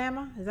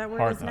Alabama? Is that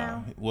where it is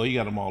now? Well, you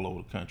got them all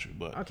over the country,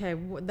 but okay,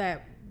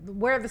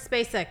 where the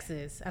SpaceX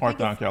is?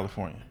 Parktown,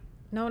 California.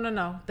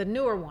 No, the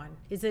newer one.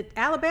 Is it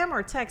Alabama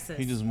or Texas?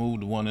 He just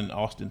moved to one in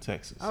Austin,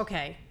 Texas.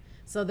 Okay,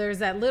 so there's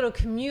that little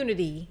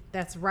community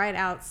that's right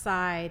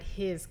outside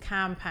his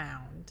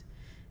compound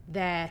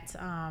that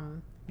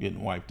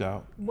getting wiped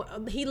out.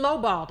 He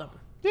lowballed them.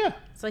 Yeah.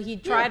 So he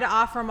tried to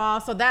offer them all.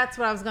 So that's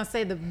what I was going to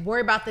say. The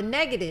worry about the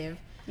negative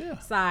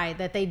side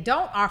that they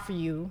don't offer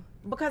you,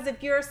 because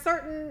if you're a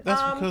certain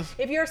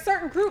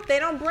group, they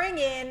don't bring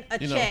in a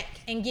check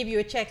and give you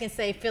a check and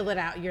say fill it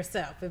out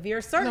yourself. If you're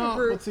a certain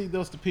group, but see,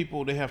 those the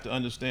people, they have to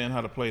understand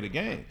how to play the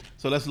game.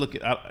 So let's look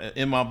at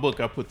in my book.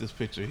 I put this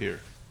picture here.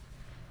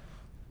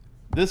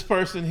 This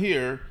person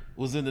here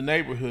was in the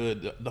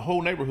neighborhood, the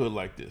whole neighborhood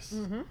like this.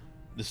 Mm-hmm.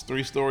 This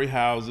 3-story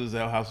houses.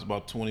 That house is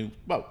about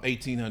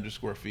 1,800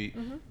 square feet.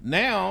 Mm-hmm.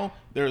 Now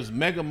there's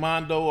mega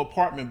mondo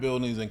apartment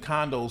buildings and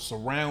condos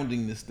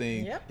surrounding this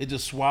thing. Yep. It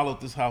just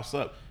swallowed this house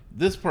up.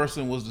 This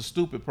person was the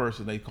stupid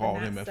person they called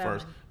him at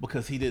first,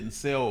 because he didn't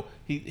sell.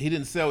 He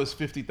didn't sell his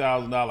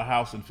 $50,000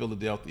 house in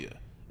Philadelphia,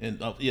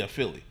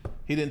 Philly.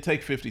 He didn't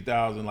take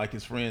 $50,000 like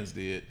his friends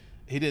did.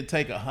 He didn't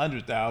take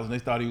 $100,000. They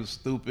thought he was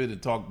stupid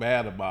and talked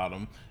bad about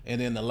him.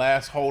 And then the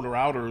last holder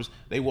outers,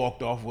 they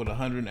walked off with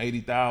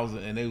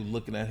 $180,000, and they were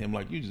looking at him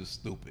like, you just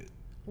stupid.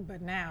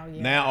 But now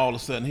all of a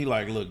sudden he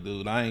like, look,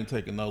 dude, I ain't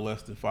taking no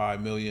less than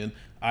 $5 million.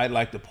 I'd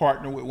like to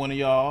partner with one of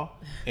y'all,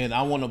 and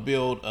I want to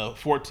build a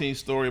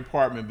 14-story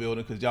apartment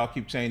building, because y'all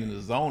keep changing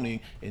the zoning,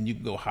 and you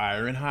can go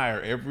higher and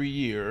higher every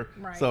year.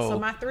 Right. So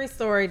my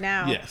 3-story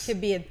now could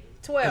be a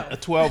 12. A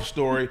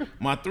 12-story.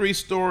 My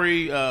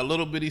 3-story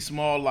little bitty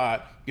small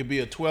lot could be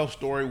a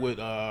 12-story with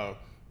a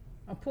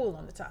pool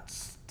on the top.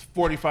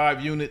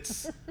 45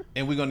 units,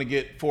 and we're going to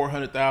get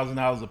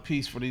 $400,000 a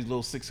piece for these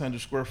little 600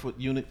 square foot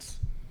units.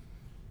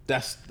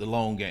 That's the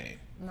long game.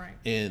 Right.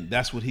 And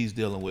that's what he's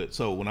dealing with.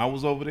 So when I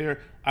was over there,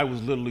 I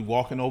was literally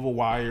walking over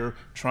wire,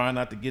 trying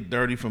not to get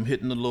dirty from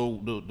hitting the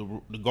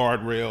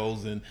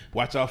guardrails, and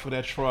watch out for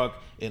that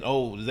truck. And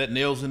is that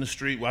nails in the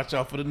street? Watch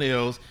out for the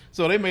nails.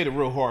 So they made it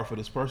real hard for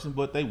this person,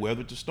 but they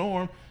weathered the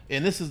storm.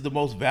 And this is the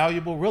most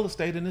valuable real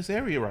estate in this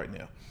area right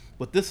now.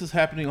 But this is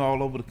happening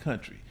all over the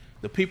country.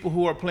 The people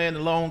who are playing the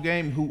long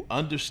game, who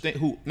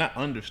not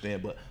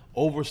understand, but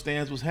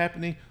overstands what's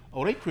happening,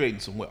 they creating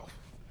some wealth.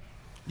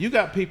 You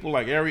got people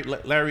like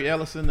Larry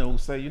Ellison that will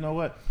say, you know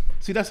what?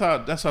 See, that's how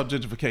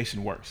gentrification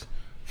works.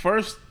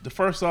 First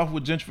off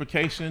with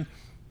gentrification,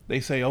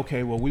 they say,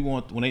 okay, well, we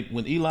want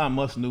when Elon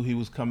Musk knew he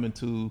was going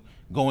to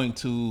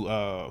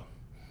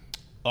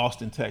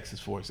Austin, Texas,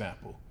 for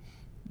example,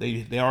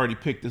 they already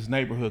picked this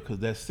neighborhood because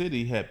that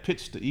city had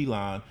pitched to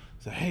Elon,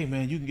 said, hey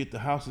man, you can get the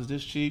houses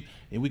this cheap,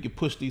 and we can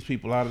push these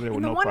people out of there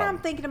with no problem. The one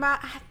I'm thinking about,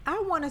 I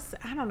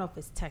don't know if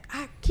it's Texas.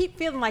 I keep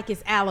feeling like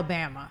it's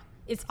Alabama.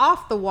 It's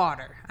off the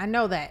water. I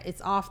know that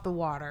it's off the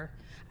water.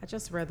 I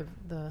just read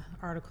the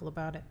article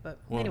about it, but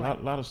Well, anyway.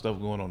 a lot of stuff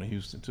going on in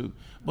Houston too.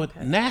 But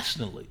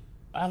nationally,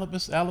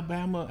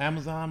 Alabama,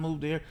 Amazon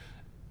moved there.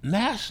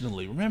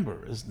 Nationally,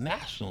 remember, it's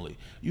nationally.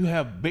 You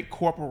have big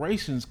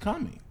corporations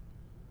coming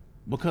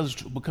because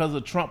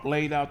of Trump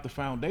laid out the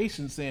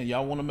foundation saying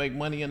y'all want to make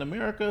money in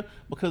America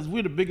because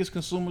we're the biggest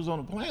consumers on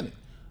the planet.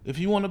 If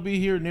you want to be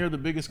here near the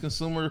biggest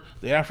consumer,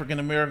 the African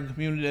American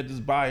community that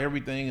just buy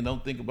everything and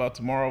don't think about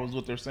tomorrow is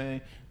what they're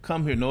saying,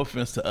 come here. No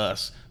offense to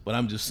us, but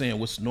I'm just saying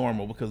what's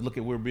normal because look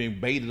at we're being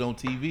baited on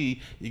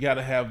TV. You got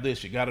to have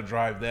this, you got to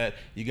drive that,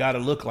 you got to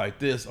look like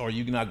this, or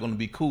you're not going to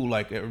be cool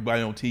like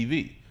everybody on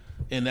TV.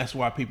 And that's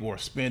why people are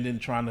spending,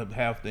 trying to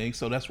have things.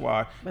 So that's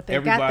why But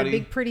they've got the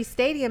big pretty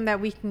stadium that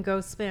we can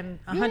go spend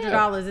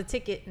 $100 a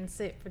ticket and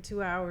sit for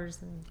 2 hours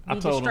and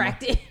be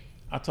distracted.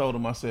 I told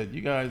them, I said, you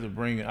guys are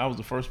bringing, I was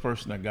the first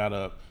person that got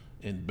up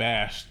and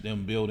bashed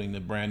them building the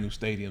brand new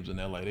stadiums in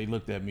LA. They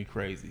looked at me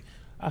crazy.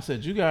 I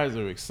said, you guys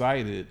are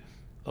excited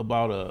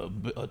about a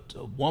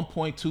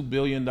 $1.2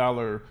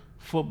 billion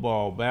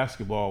football,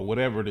 basketball,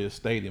 whatever it is,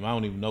 stadium. I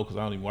don't even know because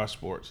I don't even watch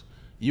sports.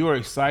 You are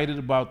excited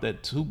about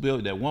that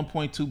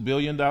 $1.2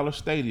 billion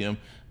stadium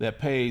that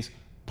pays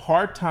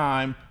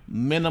part-time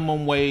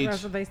minimum wage.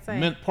 That's what they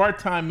say.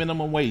 Part-time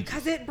minimum wage.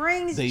 Because it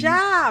brings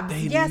jobs.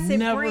 Yes, it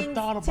never brings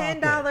thought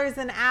about $10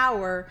 an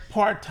hour.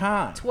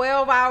 Part-time.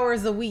 12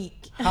 hours a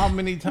week. How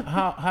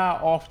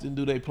often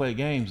do they play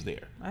games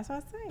there? That's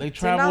what I say. They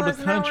travel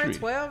the country.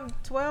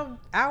 12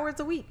 hours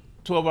a week.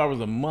 12 hours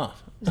a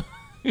month.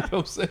 You know what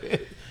I'm saying?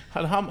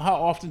 How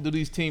often do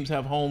these teams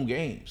have home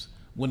games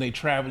when they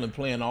travel and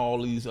play in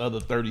all these other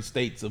 30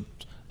 states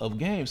of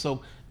games?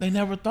 So they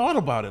never thought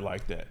about it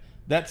like that.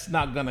 That's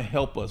not going to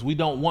help us. We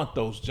don't want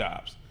those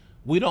jobs.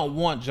 We don't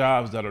want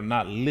jobs that are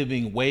not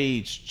living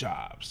wage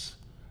jobs.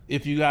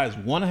 If you guys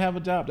want to have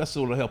a job, that's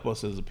what will help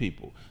us as a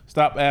people.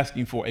 Stop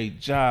asking for a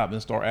job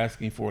and start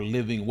asking for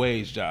living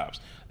wage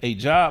jobs. A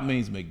job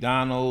means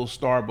McDonald's,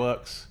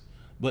 Starbucks,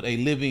 but a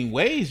living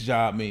wage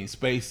job means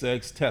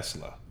SpaceX,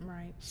 Tesla.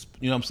 Right.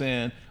 You know what I'm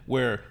saying?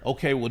 Where,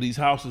 okay, well, these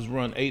houses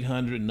run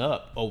 800 and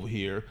up over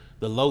here,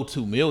 the low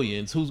 2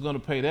 millions. Who's going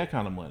to pay that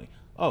kind of money?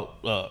 Oh,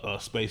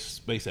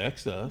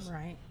 SpaceX does.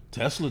 Right.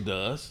 Tesla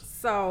does.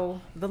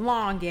 So the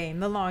long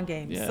game.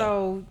 Yeah.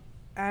 So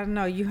I don't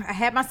know. I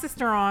had my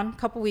sister on a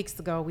couple weeks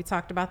ago. We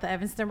talked about the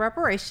Evanston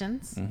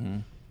reparations. Mm-hmm.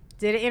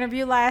 Did an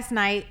interview last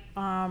night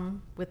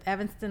with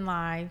Evanston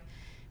Live.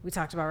 We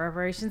talked about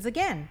reparations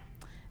again.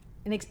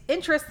 An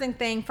interesting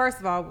thing.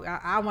 First of all,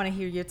 I want to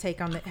hear your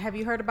take on that. Have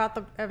you heard about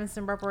the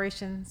Evanston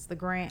reparations, the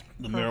grant?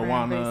 The program,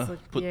 marijuana,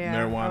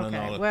 marijuana and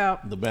all that. Well,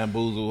 the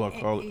bamboozle, I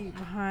call it.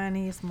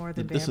 Honey, it's more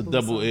than It's bamboozle.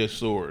 a double-edged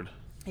sword.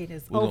 It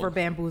is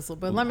bamboozle.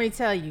 But let me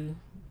tell you,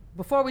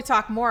 before we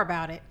talk more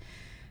about it,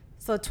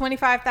 so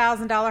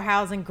 $25,000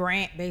 housing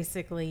grant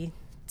basically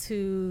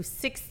to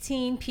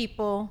 16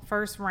 people,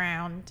 first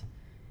round.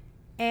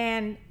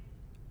 And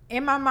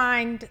in my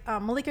mind,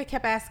 Malika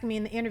kept asking me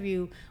in the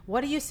interview,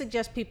 what do you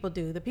suggest people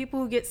do? The people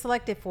who get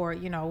selected for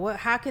it,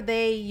 how could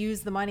they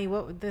use the money?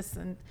 What would this?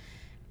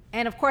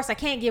 And of course, I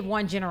can't give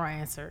one general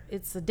answer.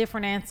 It's a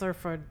different answer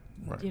for,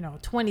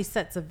 20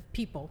 sets of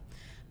people.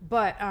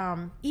 But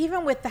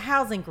even with the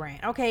housing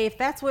grant, okay, if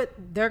that's what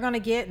they're going to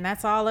get and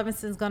that's all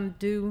Evanston's going to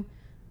do,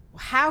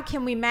 how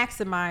can we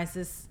maximize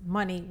this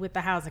money with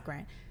the housing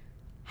grant?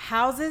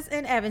 Houses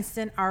in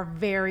Evanston are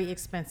very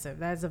expensive.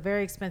 That is a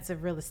very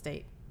expensive real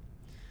estate.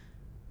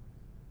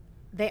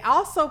 They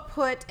also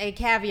put a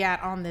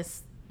caveat on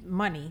this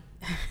money.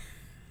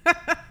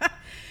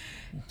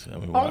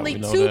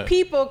 Only two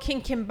people can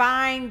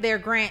combine their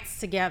grants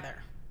together.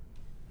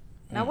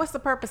 Now, what's the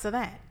purpose of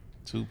that?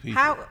 2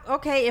 people.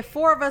 Okay, if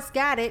 4 of us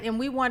got it and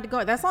we wanted to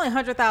go, that's only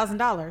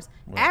 $100,000.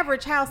 Right.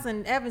 Average house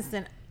in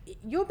Evanston,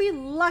 you'll be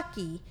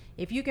lucky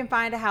if you can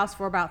find a house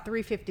for about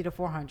 $350 to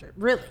 $400.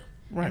 Really.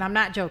 Right. And I'm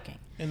not joking.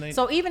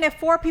 So even if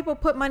 4 people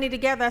put money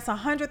together, that's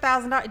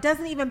 $100,000. It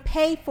doesn't even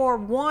pay for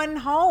one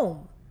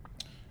home.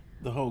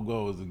 The whole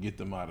goal is to get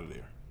them out of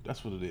there.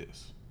 That's what it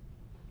is.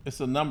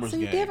 It's a numbers game.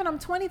 So you're giving them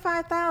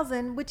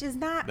 $25,000, which is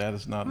not. That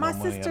is not my no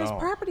money sister's at all.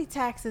 Property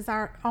taxes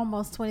are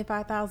almost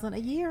 $25,000 a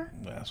year.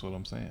 That's what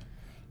I'm saying.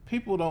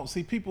 People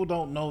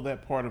don't know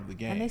that part of the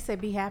game. And they say,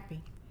 be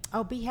happy.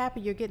 Oh, be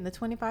happy. You're getting the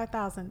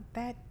 $25,000.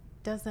 That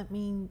doesn't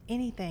mean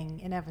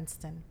anything in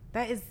Evanston.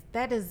 That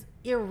is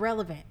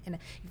irrelevant. And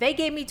if they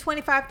gave me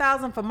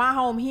 $25,000 for my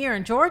home here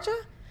in Georgia,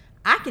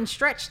 I can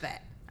stretch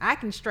that. I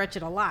can stretch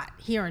it a lot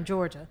here in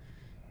Georgia.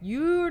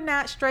 You're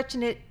not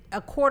stretching it a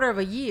quarter of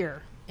a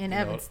year in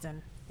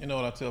Evanston. You know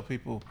what I tell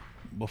people?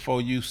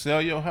 Before you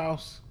sell your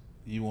house,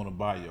 you want to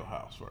buy your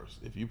house first.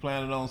 If you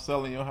planning on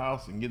selling your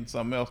house and getting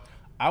something else,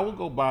 I would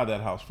go buy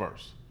that house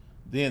first,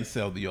 then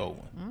sell the old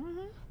one.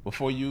 Mm-hmm.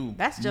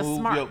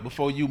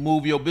 Before you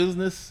move your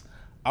business,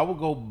 I would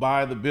go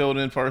buy the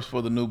building first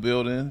for the new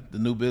building, the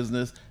new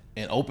business,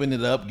 and open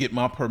it up, get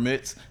my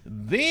permits.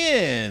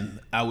 Then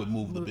I would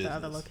move the business. To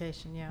other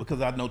location, yeah.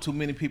 Because I know too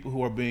many people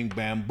who are being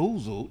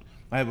bamboozled.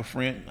 I have a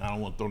friend, I don't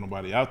want to throw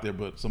nobody out there,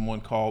 but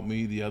someone called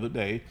me the other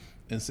day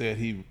and said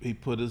he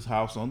put his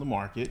house on the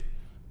market.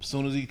 As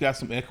soon as he got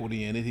some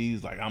equity in it,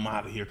 he's like, I'm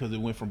out of here, because it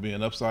went from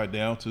being upside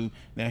down to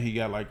now he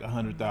got like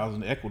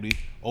 100,000 equity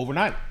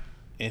overnight.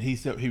 And he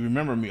said, he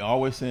remembered me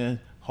always saying,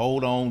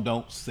 hold on,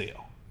 don't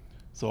sell.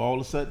 So all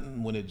of a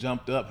sudden, when it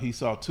jumped up, he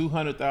saw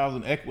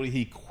 200,000 equity.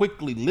 He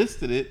quickly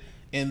listed it,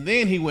 and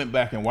then he went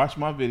back and watched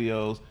my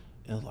videos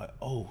and was like,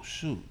 oh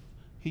shoot,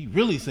 he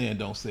really saying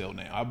don't sell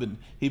now.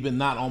 He been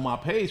not on my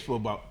page for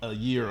about a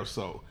year or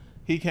so.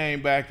 He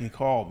came back and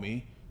called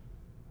me.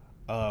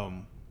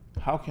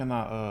 How can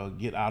I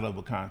get out of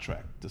a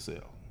contract to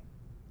sell?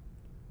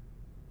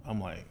 I'm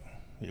like,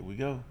 here we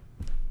go.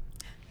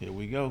 Here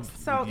we go.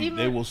 So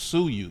They will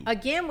sue you.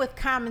 Again, with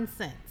common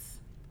sense.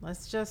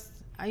 Let's just,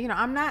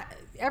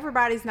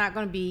 everybody's not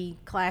going to be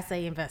Class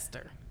A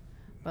investor.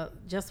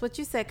 But just what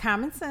you said,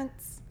 common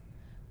sense.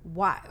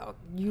 Why?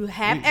 You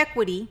have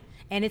equity,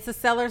 and it's a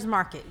seller's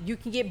market. You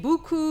can get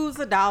bukus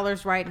of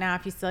dollars right now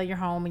if you sell your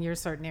home in your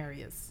certain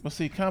areas. But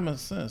see, common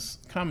sense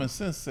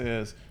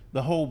says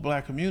the whole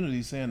black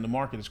community saying the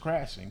market is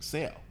crashing,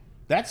 sell.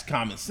 That's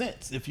common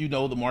sense. If you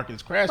know the market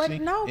is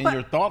crashing, and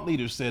your thought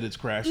leaders said it's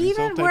crashing, even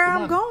so take where the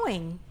I'm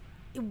money.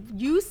 going,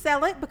 you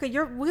sell it because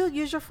we'll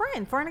use your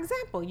friend for an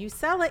example. You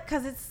sell it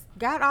because it's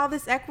got all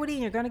this equity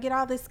and you're going to get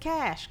all this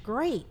cash.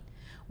 Great.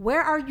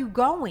 Where are you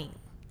going?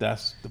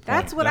 That's the point.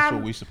 That's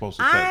what we're supposed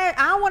to take.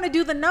 I want to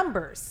do the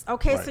numbers.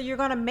 Okay, right. So you're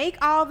going to make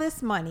all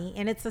this money,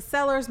 and it's a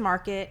seller's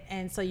market,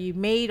 and so you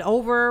made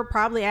over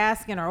probably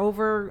asking or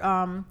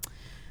over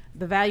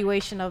the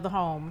valuation of the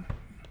home.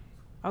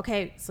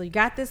 Okay, so you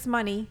got this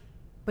money,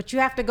 but you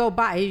have to go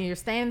buy. You're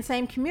staying in the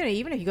same community,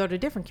 even if you go to a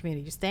different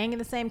community. You're staying in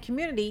the same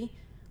community.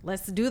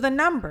 Let's do the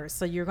numbers.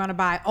 So you're going to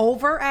buy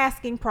over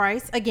asking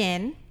price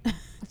again.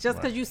 Just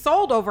because you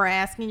sold over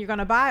asking, you're going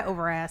to buy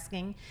over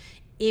asking.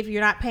 If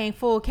you're not paying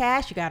full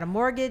cash, you got a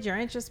mortgage, your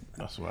interest.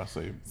 That's what I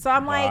say. So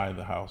I'm buy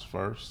the house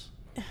first.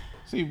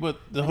 See, but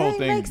the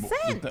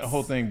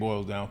whole thing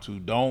boils down to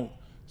don't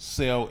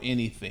sell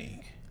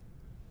anything.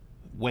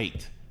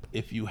 Wait.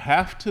 If you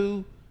have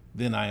to,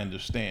 then I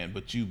understand.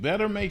 But you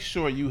better make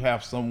sure you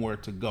have somewhere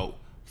to go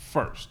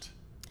first.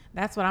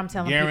 That's what I'm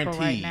telling people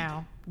right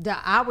now.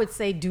 I would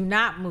say do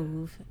not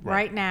move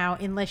right now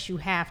unless you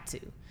have to.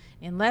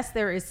 Unless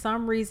there is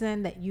some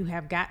reason that you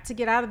have got to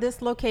get out of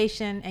this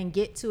location and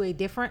get to a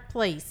different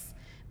place,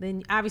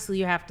 then obviously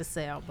you have to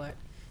sell. But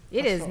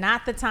it is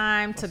not the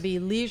time to be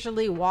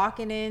leisurely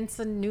walking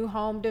into new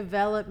home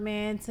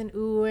developments and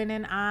oohing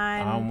and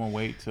ahhing. I'm going to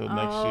wait till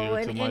next year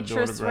and till my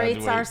interest daughter graduates.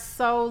 rates are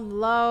so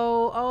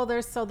low.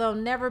 Oh, they'll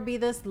never be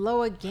this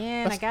low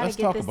again. I got to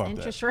get this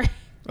interest rate.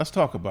 Let's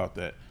talk about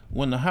that.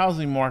 When the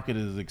housing market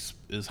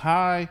is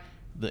high,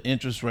 the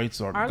interest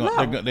rates are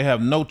low. They have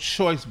no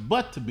choice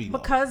but to be low.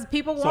 Because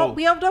people won't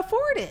be able to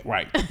afford it.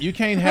 Right. You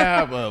can't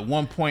have a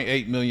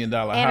 $1.8 million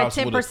house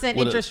and a 10%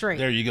 interest rate.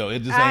 There you go.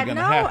 It just ain't going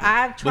to happen.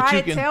 I've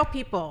tried to tell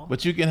people.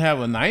 But you can have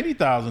a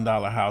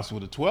 $90,000 house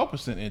with a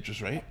 12% interest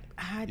rate.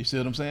 You see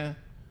what I'm saying?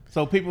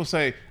 So people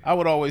say, I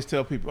would always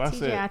tell people,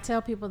 I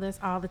tell people this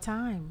all the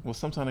time. Well,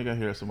 sometimes I got to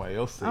hear somebody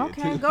else say it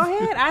too. Go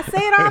ahead. I say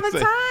it all the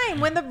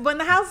time. When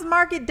the house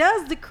market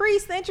does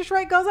decrease, the interest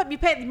rate goes up, you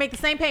make the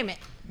same payment.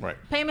 Right.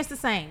 Payment's the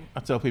same. I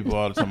tell people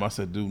all the time, I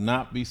said, do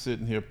not be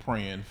sitting here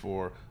praying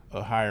for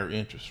a higher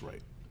interest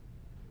rate.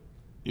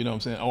 You know what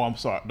I'm saying? Oh, I'm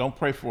sorry. Don't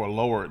pray for a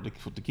lower,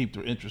 to keep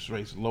their interest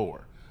rates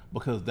lower,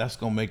 because that's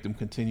going to make them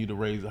continue to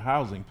raise the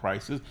housing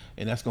prices,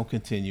 and that's going to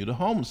continue the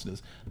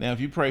homelessness. Now, if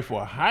you pray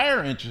for a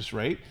higher interest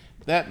rate,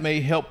 that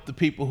may help the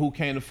people who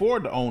can't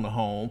afford to own a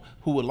home,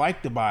 who would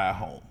like to buy a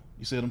home.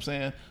 You see what I'm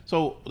saying?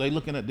 So they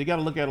got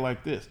to look at it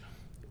like this.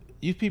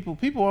 You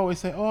people always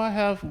say, oh, I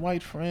have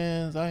white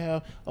friends.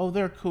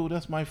 They're cool.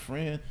 That's my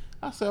friend.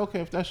 I say,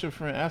 okay, if that's your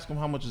friend, ask them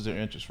how much is their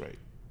interest rate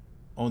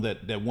on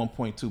that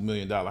 $1.2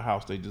 million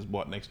house they just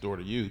bought next door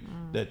to you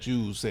that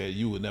you said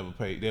you would never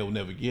pay. They'll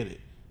never get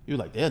it. You're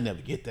like, they'll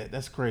never get that.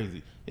 That's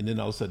crazy. And then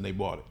all of a sudden they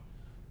bought it.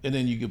 And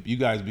then you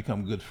guys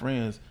become good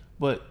friends.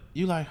 But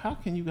you like, how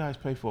can you guys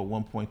pay for a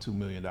 $1.2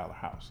 million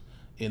house?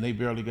 And they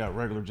barely got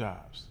regular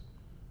jobs.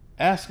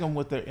 Ask them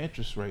what their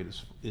interest rate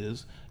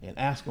is and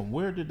ask them,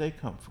 where did they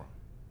come from?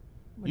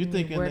 Where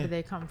did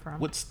they come from?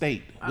 What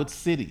state? What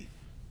city?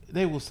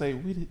 They will say,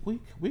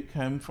 we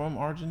come from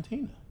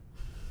Argentina.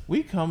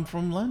 We come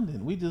from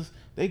London.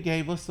 They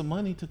gave us the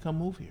money to come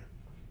move here.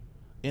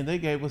 And they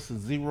gave us a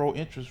 0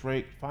 interest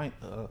rate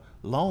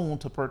loan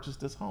to purchase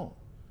this home.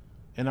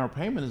 And our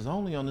payment is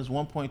only on this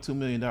 $1.2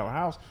 million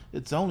house.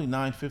 It's only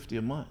 $950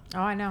 a month. Oh,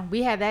 I know.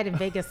 We had that in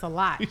Vegas a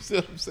lot. You see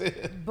what I'm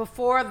saying?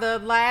 Before the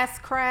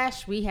last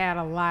crash, we had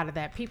a lot of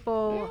that.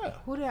 People,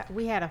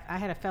 I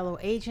had a fellow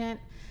agent,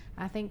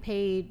 I think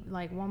paid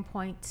like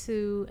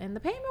 1.2, and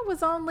the payment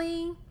was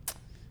only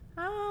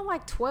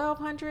like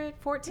 $1,200,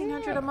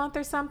 $1,400 a month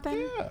or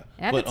something. Yeah.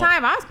 At the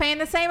time, I was paying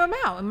the same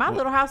amount, and my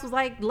little house was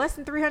like less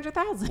than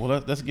 $300,000.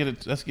 Well,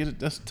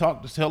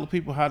 let's tell the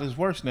people how this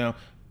works now.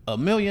 $1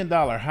 million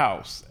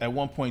house at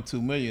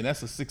 $1.2 million,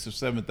 that's a $6,000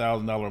 or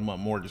 $7,000 a month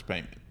mortgage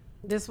payment.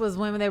 This was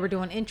when they were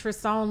doing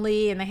interest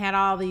only, and they had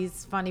all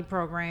these funny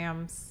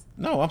programs.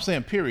 No, I'm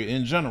saying period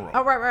in general.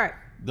 Oh, right.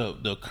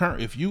 The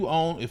current, if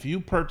you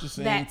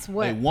purchasing That's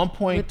what, a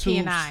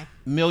 $1.2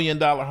 million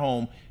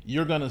home,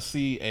 you're gonna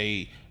see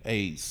a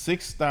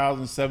 $6,000,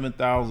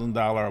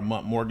 $7,000 a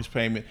month mortgage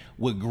payment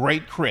with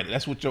great credit.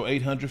 That's with your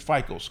 800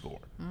 FICO score.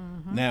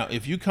 Mm-hmm. Now,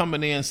 if you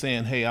coming in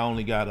saying, "Hey,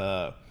 I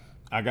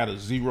got a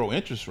zero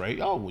interest rate,"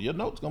 oh, well, your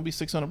note's gonna be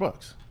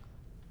 $600.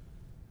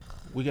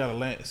 We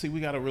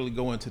gotta really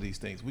go into these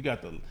things.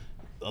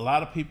 A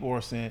lot of people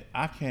are saying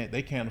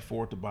they can't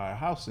afford to buy a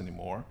house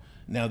anymore.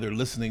 Now they're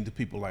listening to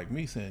people like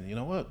me saying, you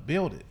know what,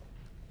 build it.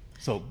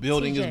 So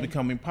building is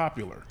becoming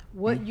popular.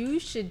 What you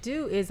should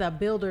do is a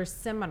builder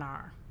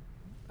seminar,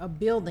 a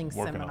building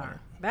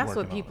seminar. That's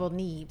what people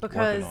need,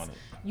 because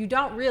you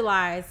don't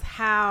realize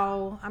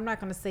how, I'm not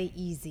going to say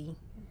easy,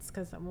 it's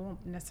because it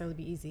won't necessarily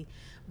be easy,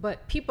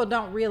 but people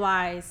don't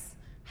realize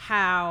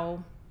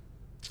how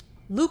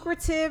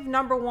lucrative,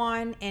 number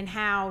one, and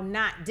how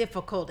not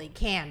difficult it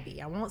can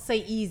be. I won't say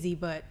easy,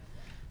 but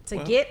to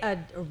get a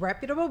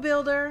reputable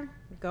builder,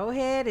 go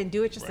ahead and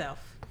do it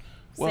yourself.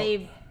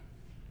 Save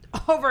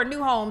over a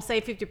new home,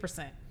 save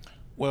 50%.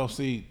 Well,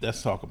 see,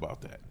 let's talk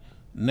about that.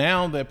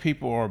 Now that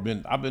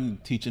I've been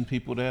teaching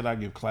people that. I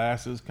give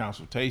classes,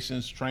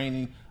 consultations,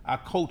 training. I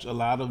coach a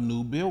lot of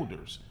new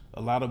builders,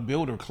 a lot of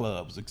builder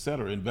clubs, et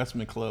cetera,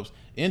 investment clubs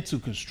into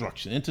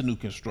new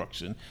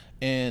construction.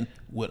 And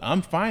what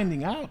I'm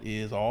finding out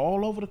is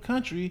all over the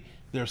country,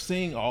 they're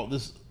seeing all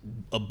this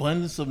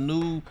abundance of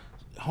new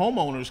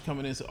homeowners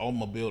coming in and say, "Oh, I'm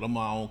gonna build. I'm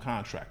my own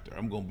contractor.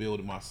 I'm gonna build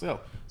it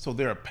myself." So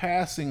they're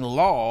passing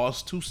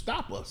laws to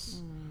stop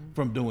us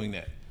from doing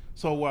that.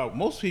 So while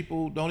most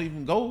people don't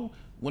even go,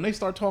 when they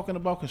start talking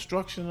about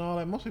construction and all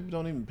that, most people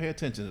don't even pay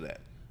attention to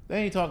that.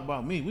 They ain't talking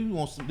about me. We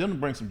want them to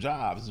bring some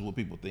jobs, is what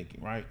people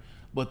thinking, right?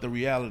 But the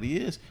reality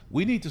is,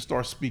 we need to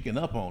start speaking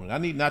up on it. I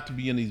need not to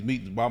be in these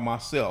meetings by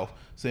myself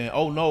saying,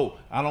 "Oh no,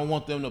 I don't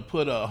want them to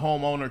put a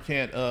homeowner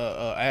can't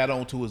add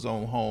on to his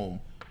own home."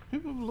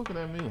 People are looking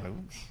at me like,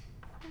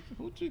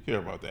 "What you care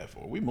about that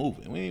for? We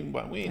moving. We ain't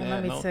let me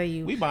tell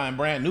you, we buying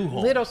brand new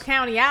homes." Little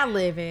county I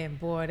live in,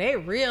 boy, they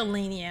real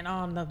lenient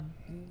on the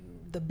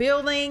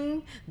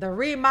building, the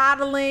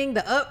remodeling,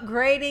 the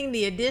upgrading,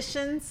 the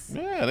additions.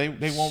 Yeah, they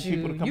want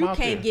people to come out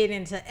there. You can't get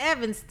into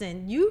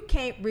Evanston. You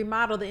can't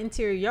remodel the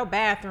interior of your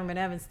bathroom in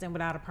Evanston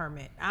without a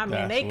permit. I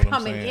mean, they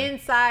coming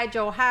inside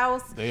your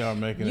house. They are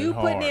making it hard. You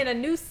putting in a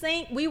new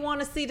sink, we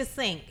want to see the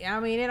sink. I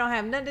mean, it don't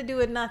have nothing to do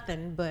with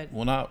nothing. But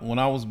when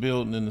I was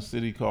building in the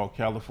city called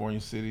California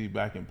City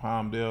back in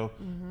Palmdale,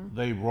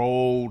 they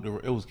rolled.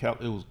 It was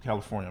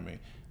California. I mean.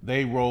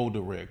 They rolled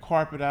the red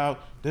carpet out.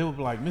 They would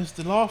be like,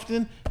 "Mr.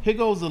 Lofton, here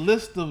goes a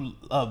list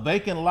of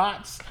vacant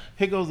lots.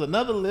 Here goes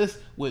another list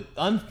with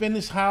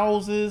unfinished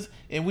houses,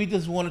 and we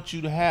just wanted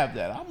you to have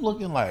that." I'm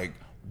looking like,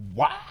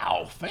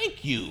 wow,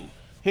 thank you.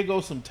 Here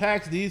goes some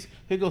tax deeds.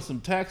 Here goes some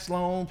tax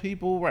loan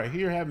people right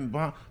here having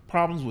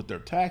problems with their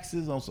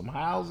taxes on some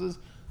houses.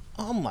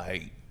 I'm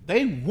like,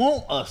 they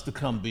want us to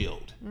come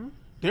build.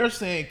 They're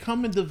saying,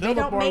 "Come and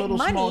develop our little small town."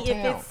 They don't make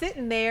money if it's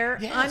sitting there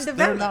undeveloped.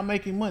 They're not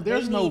making money.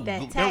 There's no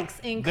tax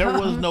income. There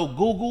was no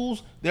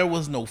Googles. There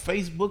was no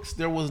Facebooks.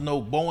 There was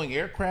no Boeing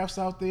aircrafts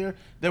out there.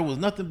 There was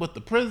nothing but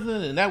the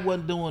president, and that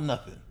wasn't doing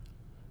nothing.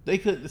 They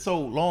could. So,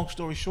 long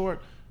story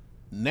short,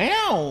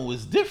 now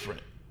it's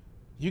different.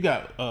 You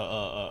got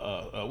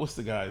what's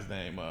the guy's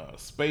name?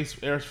 Space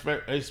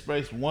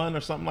One or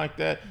something like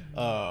that.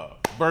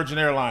 Virgin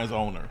Airlines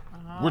owner,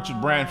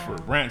 Richard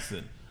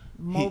Branson.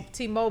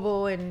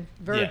 T-Mobile and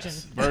Virgin.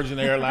 Yes, Virgin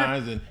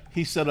Airlines, and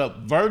he set up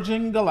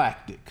Virgin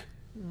Galactic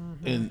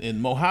in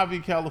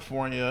Mojave,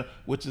 California,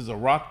 which is a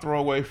rock throw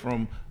away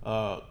from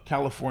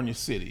California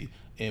City.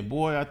 And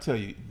boy, I tell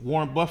you,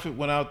 Warren Buffett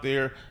went out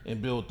there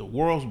and built the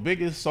world's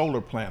biggest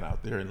solar plant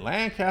out there in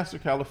Lancaster,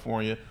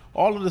 California.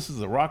 All of this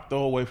is a rock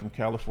throw away from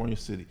California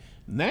City.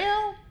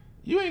 Now,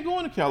 you ain't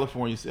going to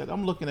California City.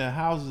 I'm looking at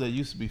houses that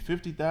used to be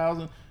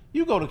 $50,000.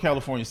 You go to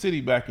California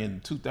City back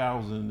in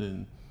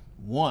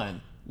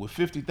 2001. With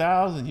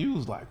 50,000, you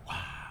was like,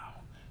 wow,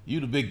 you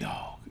the big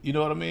dog. You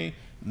know what I mean?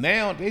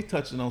 Now they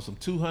touching on some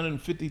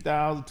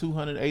 $250,000,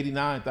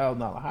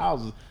 $289,000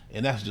 houses,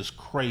 and that's just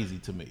crazy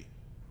to me.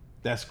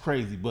 That's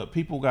crazy. But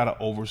people got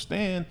to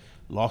understand,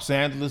 Los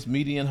Angeles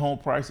median home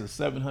price is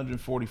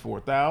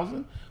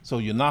 $744,000. So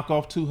you knock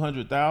off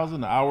 $200,000,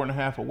 an hour and a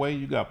half away,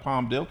 you got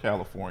Palmdale,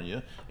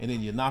 California, and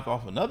then you knock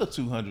off another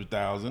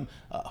 $200,000,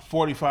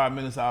 45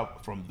 minutes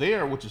out from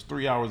there, which is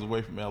 3 hours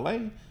away from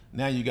LA.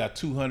 Now you got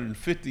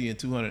 250 and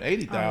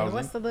 280,000.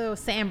 What's the little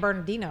San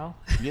Bernardino?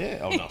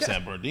 Yeah. Oh no,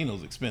 San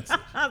Bernardino's expensive.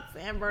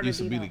 San Bernardino Used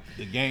to be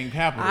the gang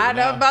capital. I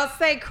was about to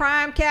say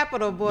crime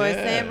capital, boy.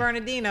 Yeah. San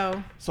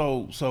Bernardino.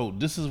 So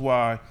this is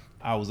why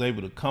I was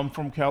able to come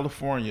from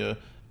California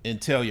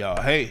and tell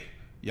y'all, hey,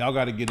 y'all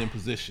got to get in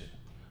position.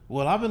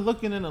 Well, I've been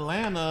looking in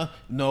Atlanta.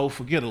 No,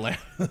 forget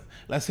Atlanta.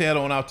 Let's head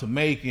on out to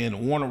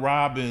Macon, Warner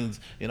Robins,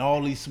 and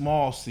all these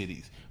small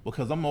cities,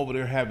 because I'm over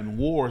there having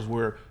wars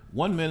where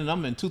one minute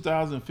I'm in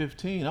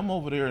 2015, I'm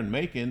over there in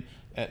Macon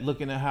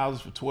looking at houses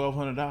for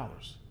 $1,200.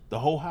 the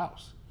whole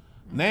house.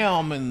 Now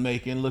I'm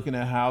looking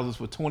at houses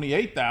for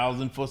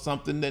 $28,000 for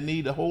something that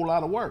need a whole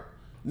lot of work,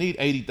 need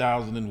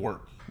 $80,000 in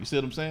work. You see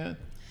what I'm saying?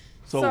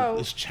 So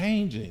it's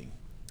changing.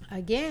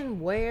 Again,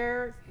 what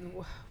are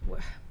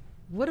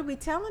we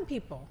telling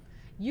people?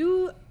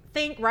 You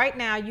think right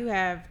now you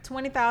have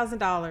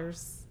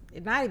 $20,000.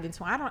 Not even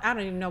 20. I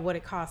don't even know what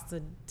it costs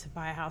to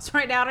buy a house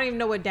right now. I don't even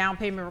know what down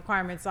payment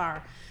requirements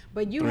are.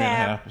 But you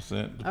have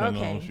 3.5%,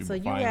 depending on if you so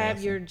you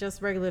have your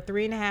just regular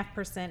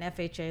 3.5%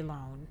 FHA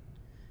loan,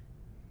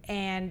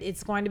 and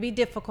it's going to be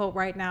difficult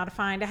right now to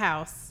find a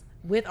house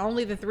with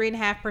only the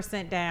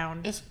 3.5%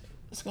 down.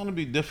 It's going to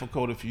be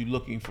difficult if you're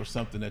looking for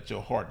something that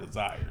your heart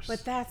desires.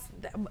 But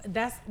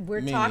that's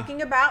we're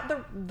talking about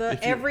the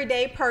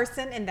everyday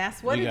person, and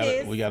that's what it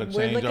is. We got to change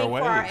our ways. We're looking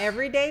for our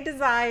everyday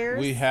desires.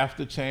 We have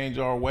to change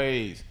our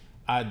ways.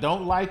 I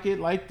don't like it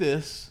like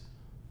this,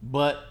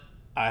 but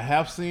I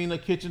have seen a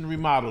kitchen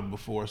remodeled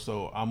before,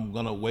 so I'm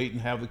going to wait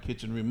and have the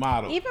kitchen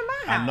remodeled. Even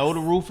my house. I know the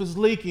roof is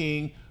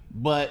leaking,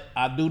 but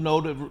I do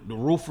know that the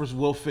roofers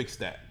will fix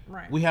that.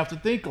 Right. We have to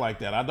think like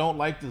that. I don't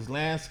like this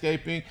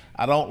landscaping.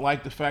 I don't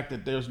like the fact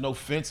that there's no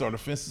fence or the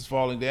fence is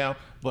falling down,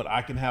 but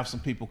I can have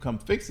some people come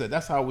fix it.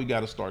 That's how we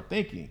got to start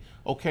thinking.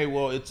 Okay,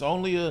 well, it's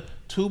only a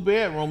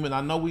 2-bedroom, and I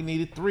know we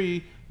needed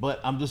 3, but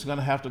I'm just going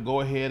to have to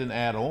go ahead and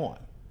add on.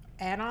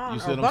 Or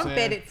bunk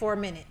bed it for a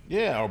minute.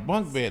 Yeah, or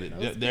bunk bed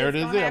it. There it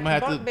is. There. I'm going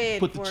to have to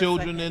put the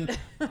children in.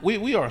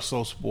 We are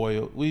so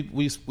spoiled.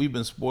 We've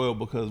been spoiled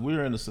because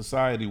we're in a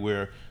society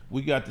where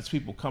we got these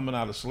people coming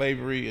out of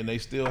slavery and they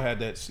still had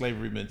that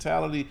slavery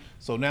mentality.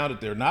 So now that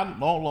they're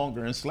no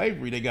longer in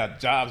slavery, they got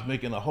jobs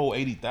making a whole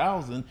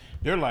 $80,000.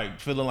 They're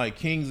like feeling like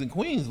kings and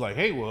queens. Like,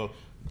 hey, well,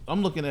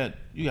 I'm looking at,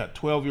 you got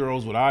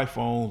 12-year-olds with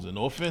iPhones, and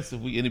no offense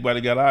if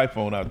anybody got an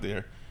iPhone out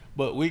there,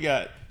 but we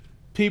got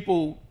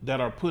people that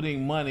are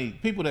putting money,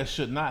 people that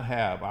should not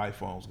have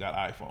iPhones got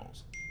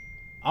iPhones.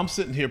 I'm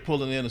sitting here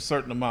pulling in a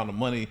certain amount of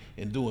money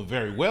and doing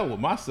very well with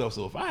myself.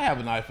 So if I have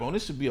an iPhone,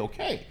 it should be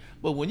okay.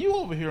 But when you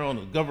over here on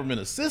the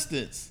government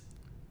assistance,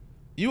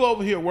 you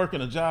over here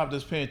working a job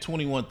that's paying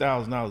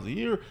 $21,000 a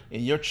year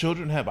and your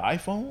children have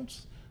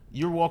iPhones,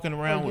 you're walking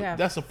around with,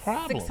 that's a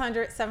problem.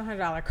 $600,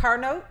 $700 car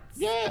notes?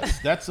 Yes,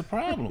 that's a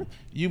problem.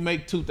 You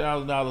make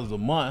 $2,000 a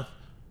month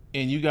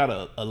and you got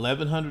a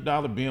 $1,100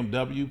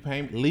 BMW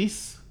payment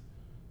lease.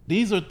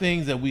 These are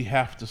things that we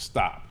have to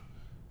stop.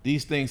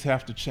 These things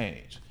have to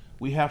change.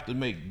 We have to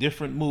make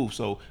different moves.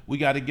 So we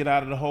got to get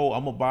out of the whole,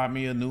 I'm going to buy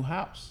me a new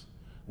house.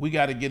 We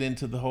got to get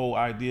into the whole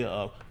idea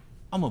of,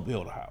 I'm going to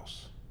build a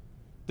house.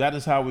 That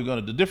is how we're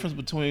going to, the difference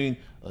between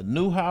a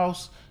new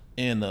house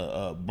and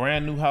a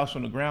brand new house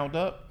from the ground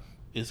up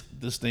is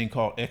this thing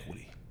called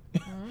equity.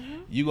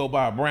 Mm-hmm. You go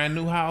buy a brand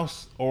new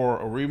house or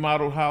a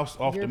remodeled house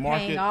off the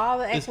market. You're paying all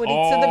the equity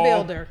to the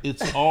builder.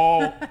 It's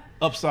all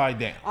upside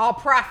down. All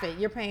profit.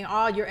 You're paying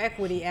all your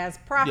equity as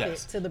profit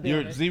to the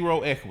builder. You're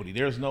zero equity.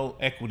 There's no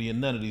equity in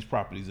none of these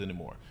properties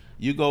anymore.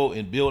 You go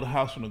and build a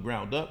house from the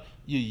ground up.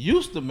 You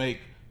used to make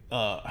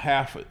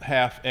half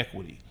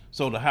equity.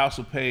 So the house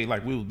would pay,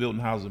 like we was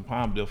building houses in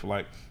Palmdale for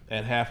like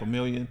at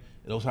 $500,000.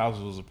 Those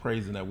houses was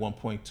appraising at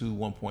 1.2,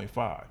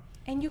 1.5.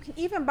 And you can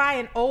even buy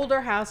an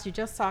older house you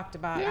just talked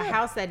about, a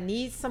house that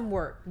needs some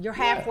work. You're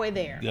halfway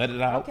there. Gut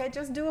it out. Okay,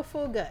 just do a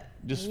full gut.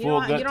 Just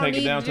full gut, take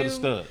it down to the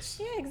studs.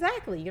 Yeah,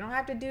 exactly. You don't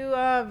have to do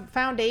a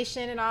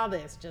foundation and all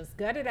this. Just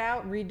gut it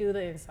out, redo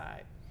the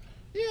inside.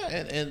 Yeah,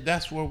 and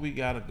that's where we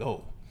got to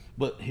go.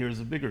 But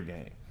here's a bigger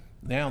game.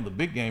 Now the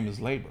big game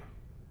is labor.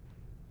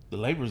 The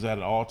labor's at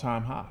an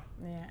all-time high.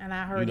 Yeah, and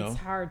I heard it's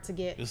hard to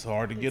get. It's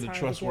hard to get a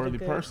trustworthy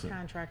person.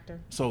 Contractor.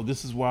 So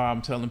this is why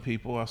I'm telling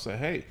people, I say,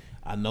 hey,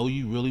 I know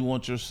you really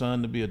want your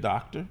son to be a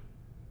doctor,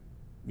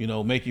 you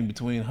know, making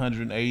between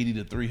 $180,000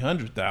 to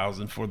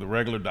 $300,000 for the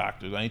regular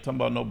doctors. I ain't talking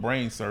about no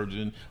brain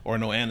surgeon or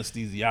no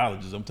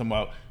anesthesiologist. I'm talking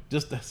about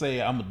just to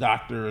say I'm a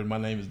doctor and my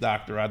name is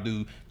doctor. I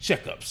do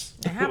checkups.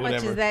 And how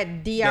much is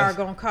that DR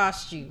going to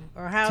cost you?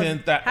 Or how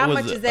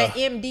much is that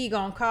MD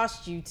going to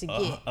cost you to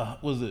get?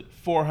 Was it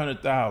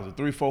 $400,000,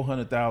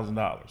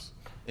 $400,000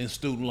 in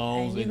student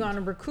loans? And you're going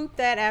to recoup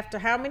that after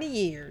how many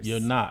years? You're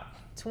not.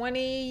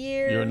 20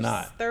 years? You're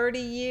not. 30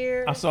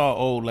 years? I saw an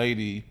old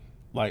lady,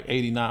 like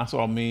 89. I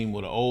saw a meme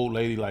with an old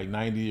lady, like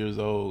 90 years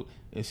old,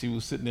 and she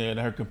was sitting there at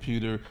her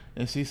computer,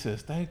 and she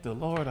says, "Thank the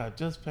Lord, I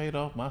just paid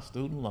off my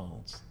student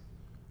loans."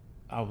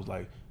 I was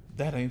like,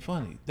 that ain't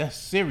funny. That's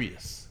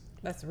serious.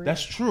 That's real.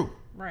 That's true.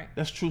 Right.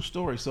 That's true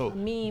story. So a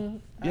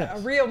meme, yes.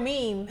 A real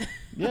meme.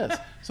 Yes.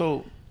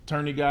 So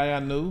attorney guy I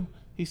knew,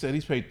 he said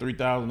he's paid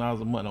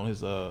 $3,000 a month on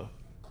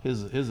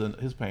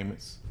his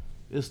payments.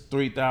 It's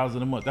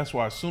 $3,000 a month. That's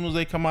why as soon as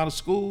they come out of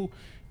school,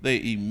 they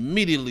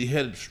immediately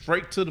headed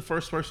straight to the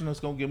first person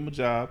that's gonna give them a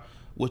job,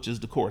 which is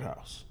the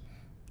courthouse.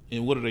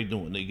 And what are they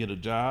doing? They get a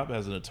job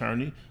as an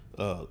attorney,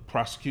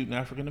 prosecuting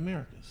African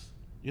Americans.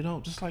 You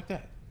know, just like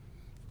that.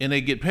 And they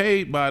get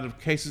paid by the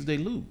cases they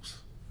lose.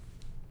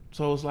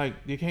 So it's like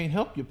you can't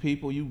help your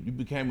people. You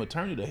became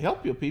attorney to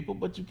help your people,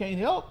 but you can't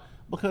help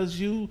because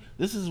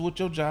this is what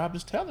your job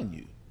is telling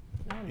you.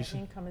 No, the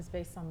income is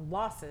based on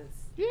losses.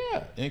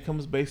 Yeah, income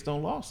is based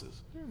on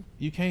losses.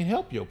 You can't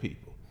help your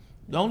people.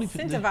 The only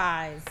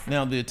Incentivize.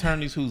 Now the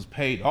attorneys who's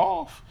paid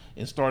off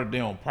and started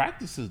their own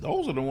practices,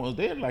 those are the ones,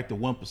 they're like the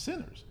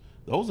 1%ers.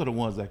 Those are the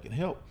ones that can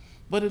help.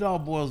 But it all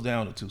boils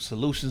down to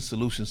solutions,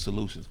 solutions,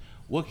 solutions.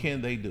 What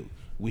can they do?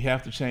 We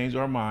have to change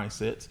our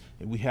mindsets,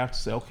 and we have to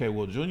say, okay,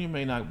 well, Junior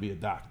may not be a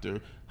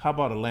doctor. How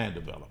about a land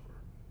developer?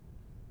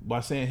 By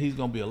saying he's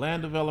going to be a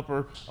land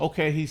developer,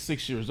 okay, he's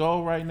 6 years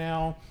old right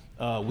now.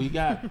 We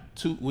got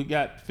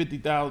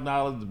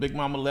 $50,000. The big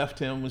mama left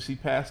him when she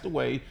passed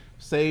away,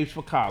 saved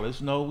for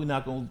college. No, we're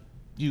not going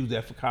to use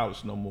that for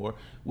college no more.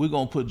 We're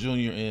going to put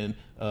Junior in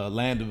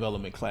land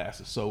development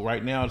classes. So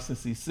right now,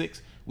 since he's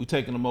 6, we're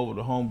taking him over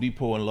to Home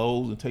Depot and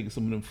Lowe's and taking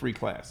some of them free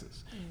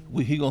classes.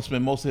 He's going to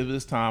spend most of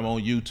his time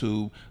on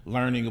YouTube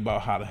learning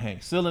about how to hang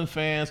ceiling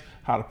fans,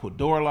 how to put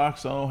door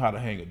locks on, how to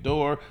hang a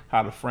door,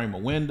 how to frame a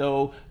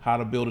window, how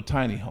to build a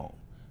tiny home.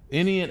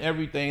 Any and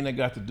everything that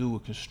got to do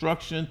with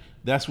construction,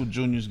 that's what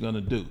Junior's going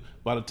to do.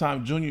 By the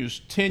time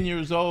Junior's 10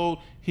 years old,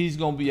 he's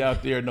going to be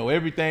out there, know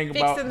everything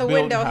about fixing the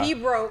window he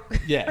broke.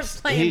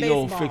 Yes, he's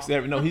going to fix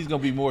everything. No, he's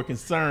going to be more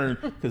concerned,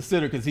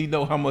 because he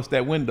know how much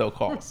that window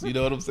costs. You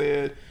know what I'm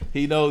saying?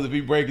 He knows if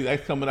he breaks it,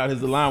 that's coming out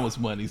his allowance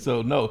money.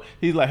 So no,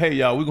 he's like, hey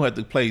y'all, we're going to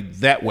have to play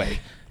that way.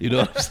 You know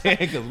what I'm saying?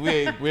 Because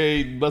we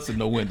ain't busting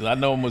no windows. I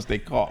know how much they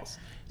cost.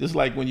 Just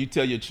like when you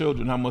tell your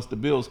children how much the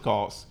bills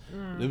cost,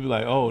 they'll be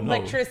like, "Oh no,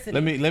 electricity.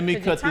 Let me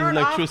cut this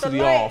electricity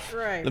off.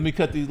 Right. Let me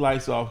cut these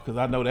lights off because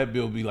I know that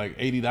bill will be like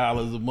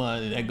 $80 a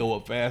month and that go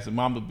up fast." And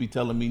Mama be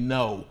telling me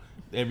no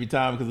every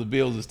time because the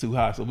bills is too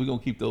high. So we're gonna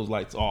keep those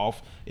lights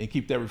off and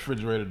keep that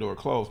refrigerator door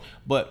closed.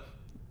 But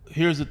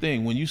here's the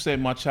thing: when you say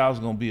my child's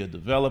gonna be a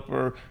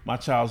developer, my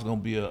child's gonna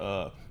be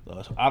a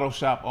auto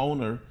shop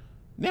owner.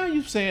 Now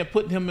you're saying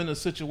putting him in a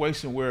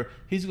situation where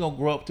he's going to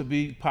grow up to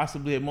be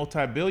possibly a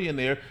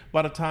multi-billionaire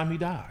by the time he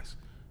dies.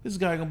 This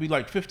guy going to be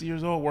like 50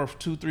 years old, worth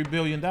 $2-3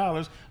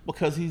 billion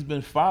because he's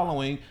been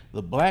following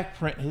the black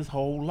print his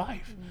whole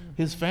life.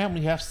 His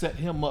family have set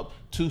him up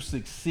to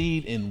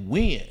succeed and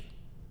win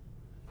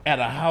at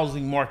a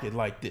housing market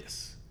like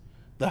this.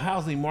 The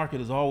housing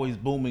market is always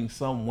booming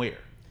somewhere.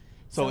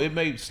 So it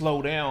may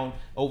slow down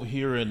over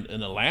here in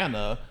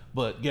Atlanta,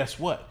 but guess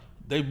what?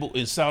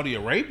 In Saudi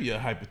Arabia,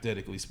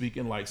 hypothetically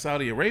speaking, like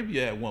Saudi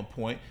Arabia at one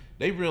point,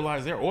 they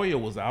realized their oil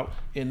was out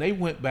and they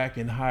went back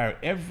and hired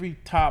every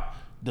top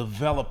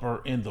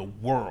developer in the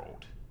world.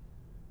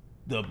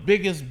 The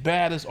biggest,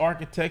 baddest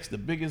architects, the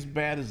biggest,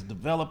 baddest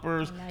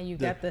developers. Now you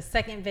got the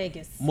second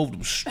Vegas. Moved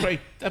them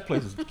straight. That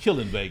place is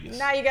killing Vegas.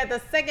 Now you got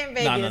the second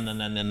Vegas.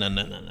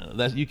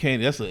 No. You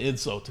can't. That's an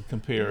insult to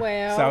compare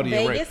Saudi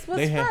Arabia. Vegas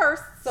was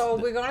first, so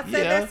we're gonna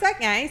say that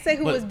second. I ain't say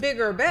who was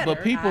bigger or better.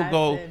 But people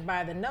go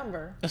by the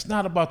number. It's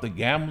not about the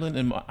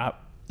gambling,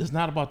 it's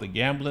not about the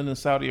gambling in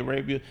Saudi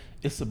Arabia.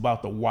 It's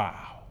about the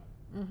wow.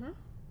 Mm-hmm.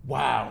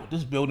 Wow,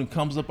 this building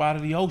comes up out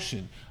of the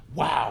ocean.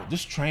 Wow,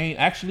 this train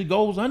actually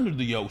goes under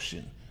the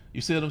ocean.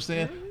 You see what I'm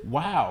saying? Mm-hmm.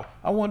 Wow,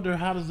 I wonder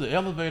how does the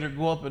elevator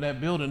go up in that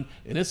building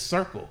in its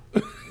circle?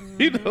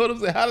 Mm-hmm. You know what I'm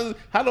saying?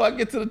 How do I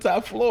get to the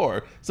top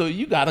floor? So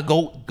you gotta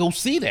go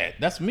see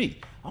that. That's me.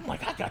 I'm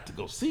like, I got to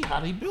go see how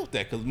they built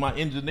that because my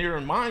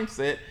engineering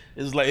mindset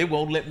is like, it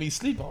won't let me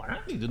sleep. I'm like, I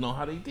need to know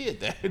how they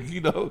did that,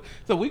 you know?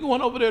 So we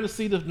going over there to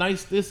see the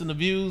nice this and the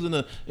views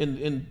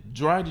and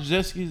dry the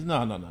jet skis.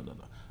 No.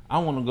 I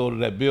want to go to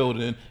that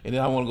building and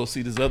then I want to go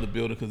see this other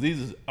building because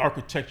these are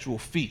architectural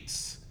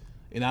feats.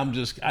 And I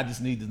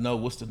just need to know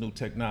what's the new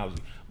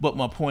technology. But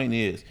my point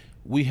is,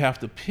 we have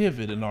to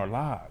pivot in our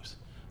lives.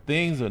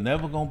 Things are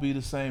never going to be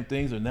the same.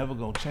 Things are never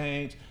going to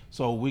change.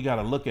 So we got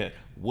to look at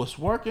what's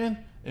working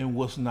and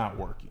what's not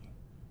working.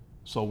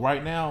 So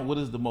right now, what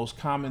is the most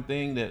common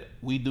thing that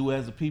we do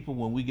as a people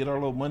when we get our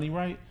little money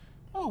right?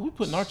 Oh, we're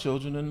putting our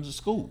children into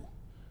school.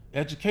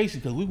 Education,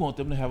 because we want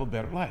them to have a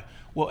better life.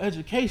 Well,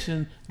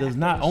 education does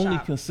not only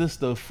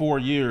consist of 4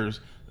 years.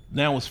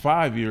 Now it's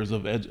 5 years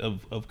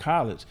of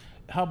college.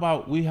 How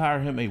about we hire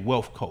him a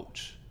wealth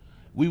coach?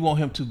 We want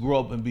him to grow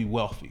up and be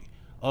wealthy.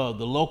 The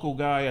local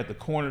guy at the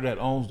corner that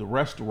owns the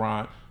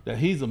restaurant, that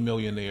he's a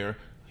millionaire,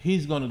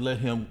 he's going to let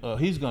him,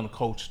 he's going to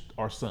coach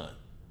our son.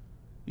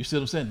 You see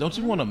what I'm saying? Don't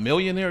you want a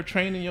millionaire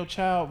training your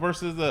child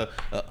versus a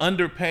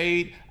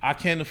underpaid, I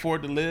can't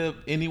afford to live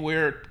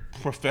anywhere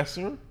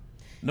professor?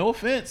 No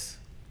offense.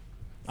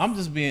 I'm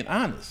just being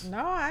honest.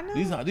 No, I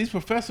know. These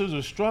professors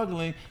are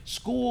struggling.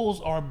 Schools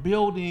are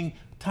building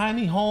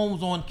tiny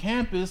homes on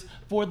campus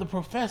for the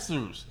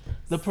professors.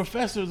 The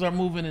professors are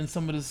moving in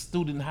some of the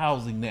student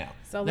housing now.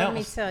 So let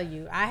me tell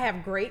you, I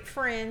have great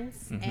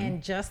friends,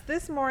 and just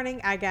this morning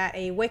I got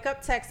a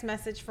wake-up text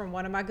message from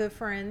one of my good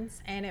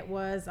friends, and it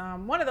was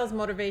one of those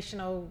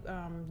motivational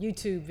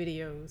YouTube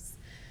videos,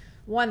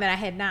 one that I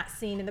had not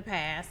seen in the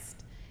past.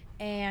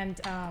 And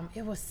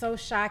it was so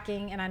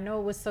shocking, and I know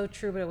it was so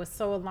true, but it was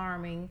so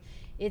alarming.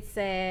 It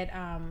said,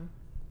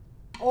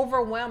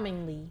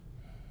 overwhelmingly,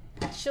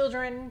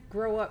 children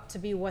grow up to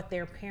be what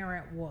their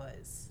parent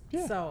was.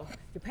 Yeah. So if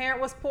your parent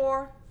was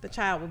poor, the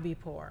child would be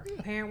poor.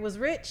 Yeah. Parent was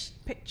rich,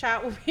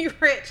 child would be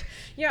rich.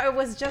 You know, it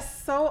was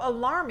just so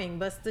alarming,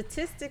 but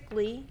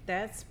statistically,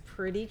 that's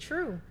pretty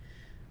true.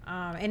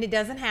 And it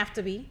doesn't have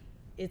to be.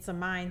 It's a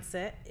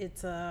mindset.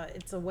 It's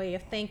a way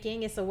of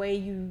thinking. It's a way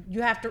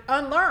you have to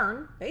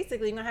unlearn.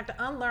 Basically, you're gonna have to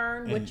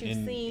unlearn what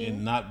you've seen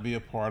and not be a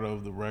part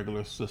of the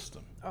regular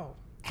system. Oh,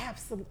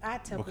 absolutely! I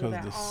tell people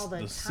Because that all the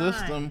time.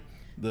 System,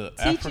 the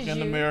Teaches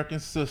African American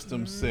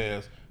system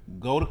says,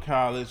 go to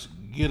college,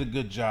 get a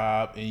good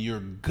job, and you're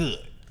good.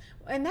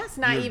 And that's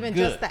not You're even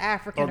good. just the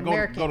African Or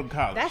American. go to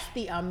college. That's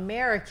the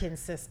American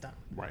system.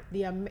 Right.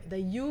 The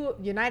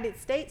United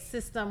States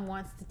system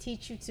wants to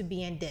teach you to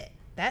be in debt.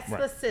 That's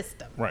Right. the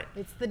system. Right.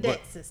 It's the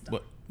debt system.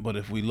 But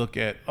if we look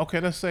at, okay,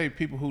 let's say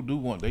people who do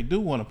want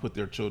to put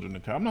their children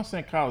in college. I'm not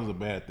saying college is a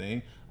bad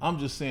thing. I'm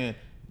just saying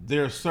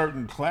there are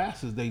certain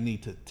classes they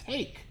need to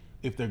take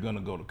if they're going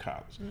to go to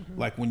college.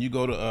 Like when you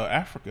go to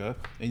Africa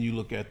and you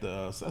look at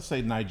the, let's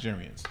say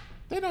Nigerians,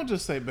 they don't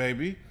just say,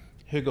 baby,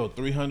 here go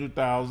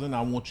 $300,000.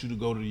 I want you to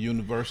go to the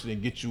university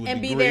and get you a degree.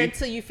 And be there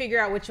until you figure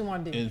out what you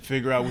want to do. And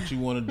figure out what you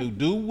want to do.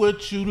 Do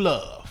what you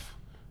love.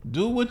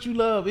 Do what you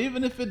love,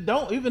 even if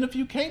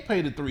you can't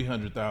pay the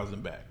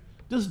 $300,000 back.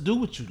 Just do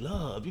what you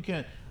love. You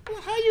can't.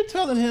 How you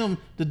telling him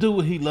to do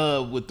what he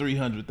loved with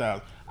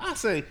 $300,000? I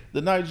say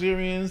the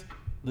Nigerians,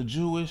 the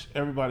Jewish,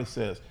 everybody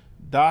says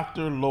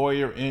doctor,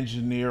 lawyer,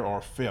 engineer,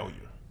 or failure.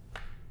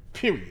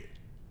 Period.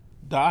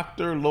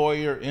 Doctor,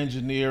 lawyer,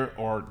 engineer,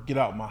 or get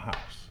out my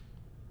house.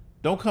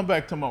 Don't come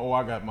back to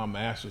I got my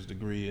master's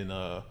degree in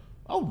oh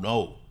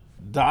no,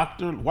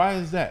 doctor. Why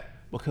is that?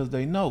 Because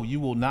they know you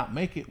will not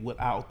make it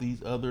without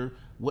these other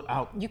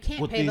you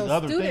can't with pay these those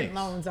other student things.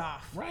 loans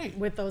off Right.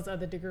 with those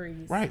other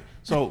degrees. Right.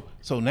 So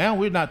now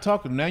we're not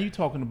talking. Now you're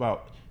talking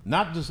about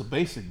not just a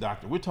basic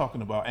doctor. We're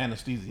talking about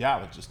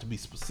anesthesiologist, to be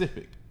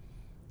specific.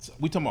 So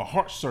we're talking about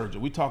heart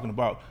surgeon. We're talking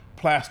about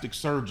plastic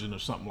surgeon or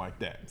something like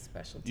that.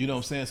 Specialties. You know what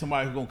I'm saying?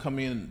 Somebody who's gonna come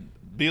in and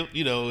build,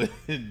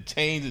 and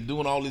change and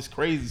doing all this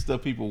crazy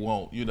stuff people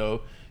want.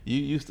 You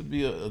used to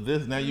be a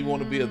this, now you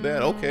want to be a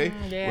that. Okay,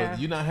 yeah. But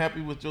you're not happy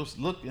with your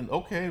look, and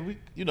okay,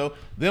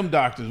 them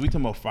doctors. We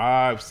talking about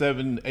 5,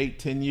 7, 8,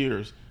 10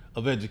 years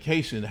of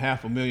education,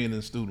 $500,000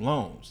 in student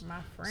loans. My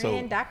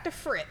friend, Dr.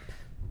 Fripp.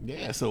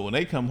 Yeah, so when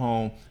they come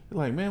home, they're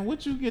like, man,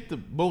 what'd you get to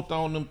both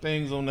on them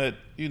things on that?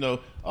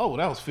 Oh,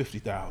 that was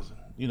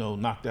 $50,000.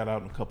 Knock that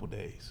out in a couple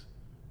days.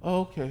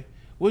 Oh, okay.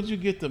 What'd you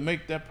get to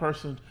make that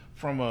person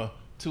from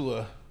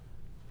to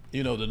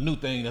the new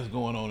thing that's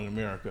going on in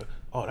America?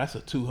 Oh, that's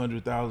a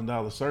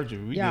 $200,000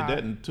 surgery. We did that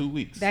in 2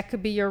 weeks. That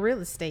could be your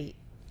real estate.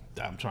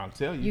 I'm trying to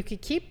tell you. You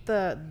could keep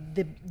the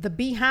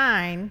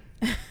behind.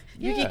 You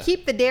Yeah. could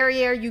keep the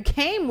derriere you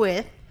came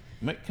with.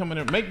 Come in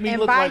there, make me and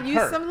look buy like you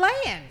her. some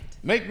land.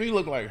 Make me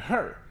look like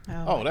her.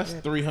 Oh, That's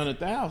goodness.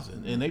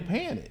 $300,000, and they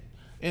paying it.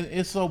 And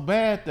it's so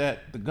bad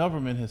that the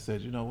government has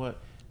said, you know what,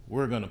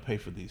 we're going to pay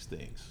for these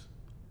things.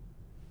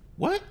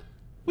 What?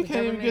 We The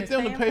can't even government get is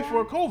them to paying pay for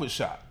for a COVID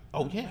shot.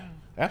 Oh yeah,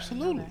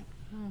 absolutely.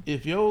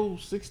 If your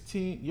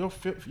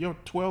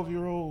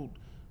 12-year-old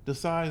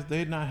decides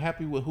they're not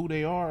happy with who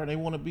they are and they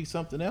want to be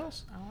something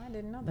else, Oh, I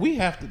didn't know that. we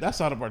have to.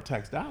 That's out of our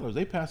tax dollars.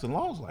 They passing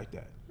laws like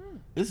that.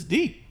 It's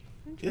deep.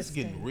 It's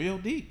getting Interesting. real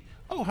deep.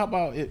 Oh, how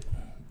about it?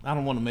 I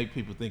don't want to make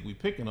people think we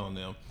picking on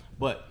them,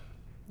 but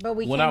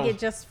we when can't I was- get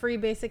just free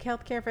basic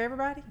health care for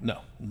everybody?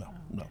 no.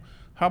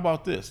 How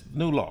about this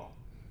new law?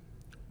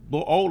 The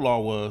old law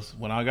was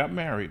when I got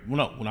married. When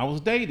I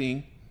was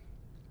dating,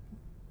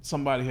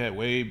 somebody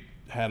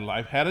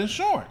had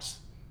insurance,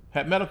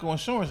 had medical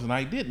insurance, and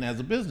I didn't as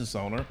a business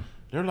owner.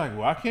 They're like,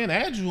 well, I can't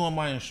add you on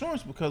my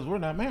insurance because we're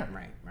not married.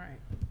 Right.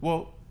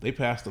 Well, they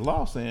passed a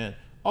law saying,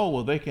 oh,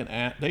 well, they can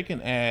add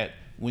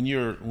when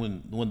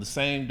the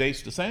same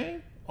date's the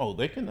same. Oh,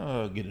 they can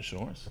get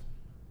insurance.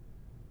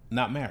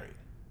 Not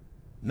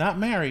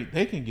married,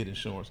 they can get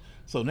insurance.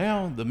 So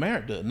now the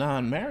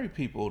non-married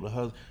people,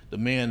 the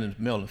man and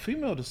male and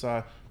female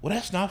decide, well,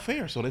 that's not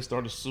fair. So they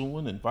started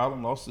suing and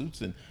filing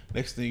lawsuits, and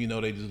next thing you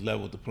know, they just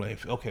leveled the playing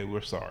field. Okay,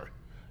 we're sorry.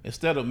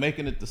 Instead of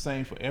making it the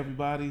same for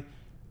everybody,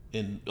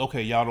 and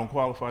okay, y'all don't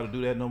qualify to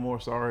do that no more.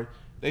 Sorry.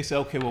 They say,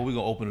 okay, well, we're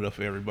gonna open it up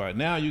for everybody.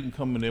 Now you can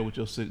come in there with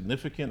your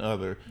significant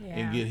other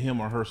and get him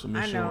or her some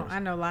insurance. I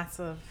know lots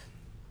of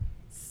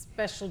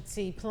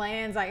specialty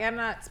plans. Like, I'm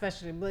not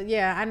specialty, but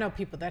yeah, I know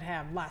people that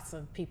have lots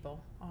of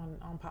people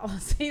on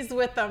policies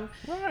with them.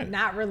 Right.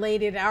 Not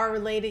related, are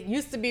related,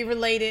 used to be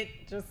related,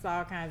 just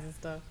all kinds of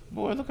stuff.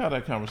 Boy, look how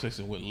that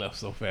conversation went left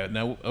so fast.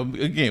 Now,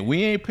 again,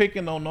 we ain't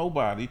picking on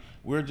nobody.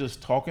 We're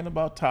just talking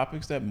about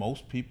topics that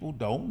most people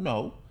don't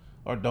know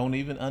or don't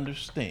even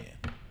understand.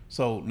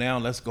 So now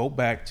let's go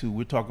back to,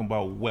 we're talking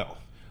about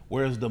wealth.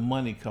 Where's the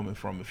money coming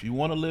from? If you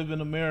want to live in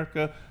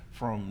America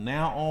from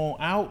now on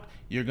out,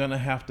 you're going to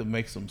have to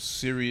make some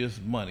serious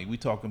money. We're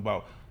talking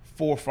about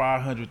 $400,000 or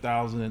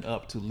 $500,000 and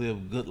up to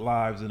live good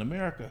lives in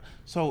America.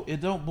 So it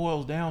don't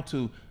boil down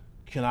to,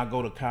 can I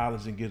go to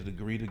college and get a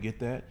degree to get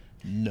that?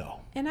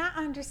 No. And I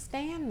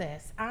understand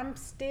this. I'm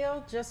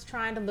still just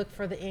trying to look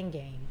for the end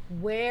game.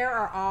 Where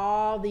are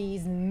all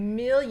these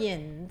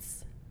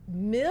millions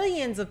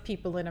of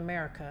people in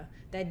America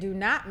that do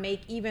not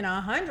make even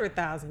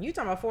 100,000? You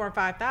talking about 4 and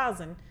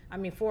 5,000? I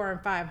mean 4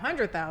 and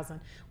 500,000.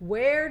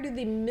 Where do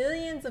the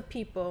millions of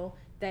people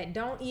that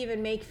don't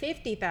even make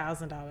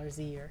 $50,000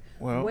 a year.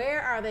 Well,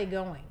 where are they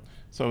going?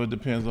 So it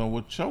depends on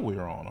what show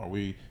we're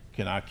on.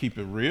 Can I keep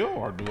it real,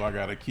 or do I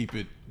got to keep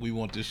it? We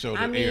want this show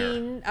to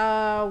air.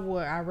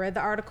 I read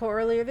the article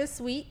earlier this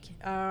week.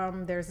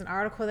 There's an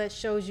article that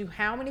shows you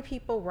how many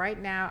people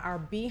right now are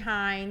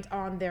behind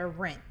on their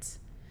rent.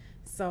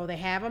 So they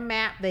have a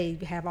map. They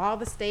have all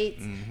the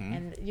states,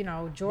 and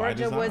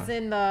Georgia was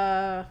in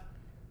the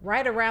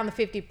right around the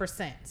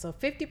 50%. So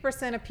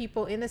 50% of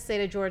people in the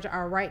state of Georgia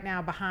are right now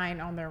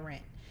behind on their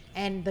rent.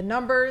 And the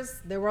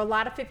numbers, there were a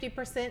lot of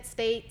 50%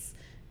 states.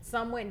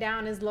 Some went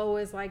down as low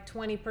as like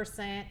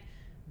 20%,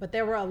 but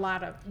there were a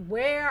lot of,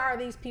 where are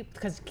these people?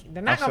 Because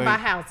they're not going to buy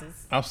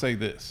houses. I'll say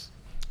this.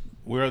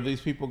 Where are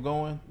these people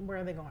going? Where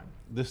are they going?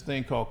 This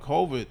thing called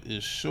COVID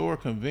is sure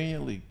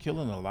conveniently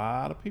killing a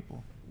lot of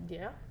people.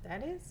 Yeah,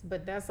 that is.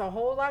 But that's a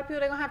whole lot of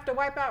people they're going to have to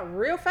wipe out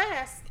real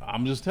fast.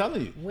 I'm just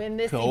telling you. When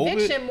this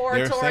eviction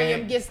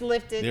moratorium gets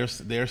lifted.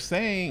 They're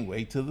saying,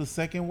 wait till the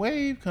second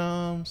wave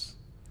comes.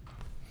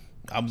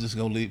 I'm just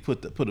going to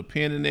put a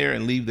pin in there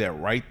and leave that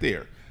right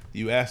there.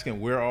 You asking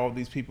where are all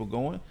these people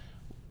going?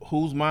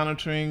 Who's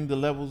monitoring the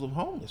levels of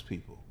homeless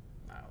people?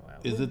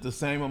 Is it the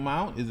same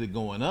amount? Is it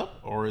going up?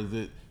 Or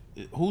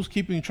who's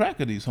keeping track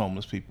of these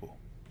homeless people?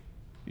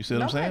 You see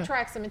what I'm saying? Nobody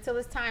tracks them until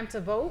it's time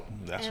to vote.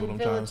 That's what I'm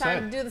trying to say.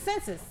 Time to do the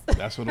census.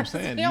 That's what I'm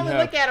saying. You only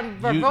look at them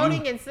for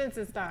voting and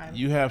census time.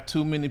 You have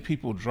too many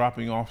people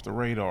dropping off the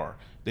radar.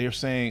 They're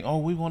saying, oh,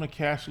 we want a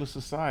cashless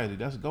society.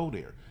 Let's go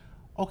there.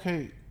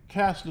 Okay,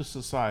 cashless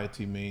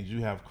society means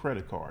you have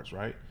credit cards,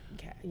 right?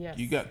 Yes.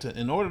 You got to,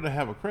 in order to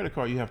have a credit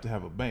card, you have to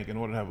have a bank. In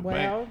order to have a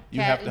bank, you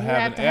have to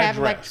have an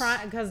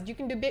address. Because you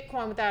can do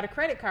Bitcoin without a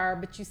credit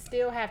card, but you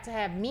still have to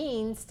have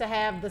means to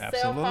have the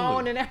cell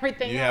phone and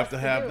everything. You have to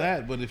have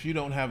that. But if you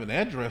don't have an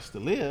address to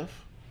live,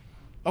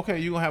 okay,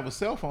 you're going to have a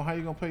cell phone. How are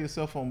you going to pay your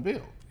cell phone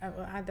bill?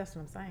 That's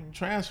what I'm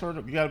saying.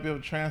 You got to be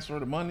able to transfer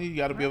the money. You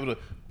got to be able to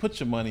put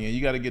your money in.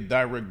 You got to get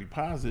direct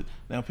deposit.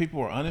 Now,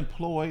 people are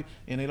unemployed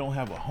and they don't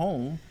have a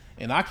home.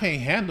 And I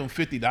can't hand them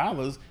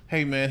 $50.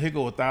 Hey man, here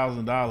go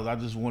 $1,000. I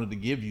just wanted to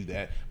give you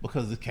that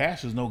because the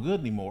cash is no good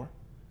anymore.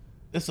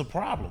 It's a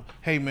problem.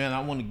 Hey man, I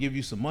want to give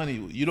you some money.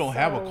 You don't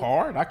have a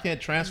card. I can't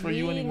transfer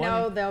you any money. We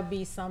know there'll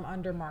be some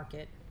under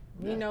market.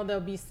 We know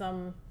there'll be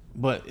some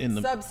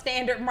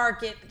substandard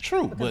market.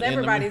 True, because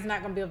everybody's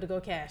not going to be able to go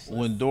cashless.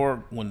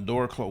 One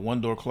door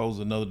closes,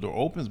 another door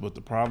opens. But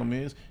the problem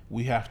is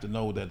we have to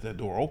know that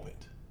door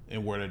opened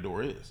and where that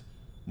door is.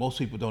 Most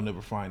people don't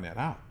ever find that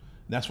out.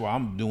 That's why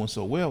I'm doing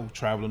so well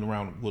traveling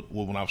around.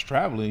 When I was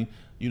traveling,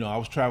 I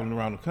was traveling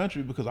around the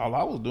country because all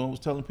I was doing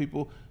was telling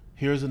people,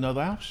 here's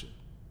another option.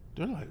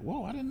 They're like,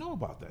 whoa, I didn't know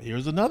about that.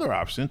 Here's another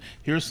option.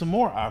 Here's some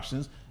more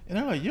options. And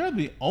they're like, you're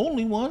the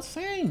only one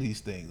saying these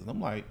things. And I'm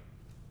like,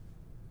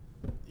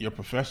 your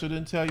professor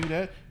didn't tell you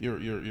that.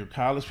 Your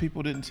college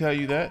people didn't tell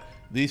you that.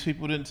 These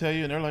people didn't tell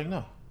you. And they're like,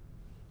 no,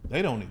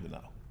 they don't even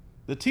know.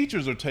 The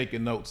teachers are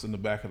taking notes in the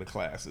back of the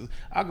classes.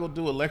 I go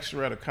do a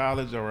lecture at a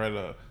college or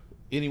at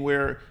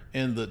anywhere,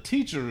 and the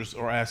teachers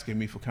are asking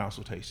me for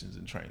consultations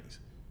and trainings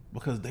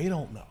because they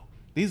don't know.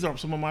 These are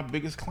some of my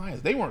biggest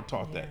clients. They weren't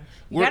taught that.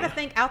 You got to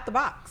think out the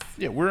box.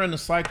 Yeah, we're in a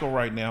cycle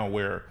right now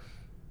where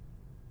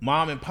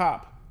mom and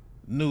pop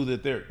knew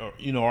that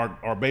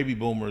our baby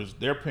boomers,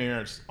 their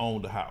parents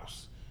owned the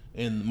house,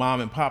 and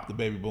mom and pop, the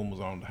baby boomers,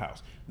 owned the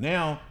house.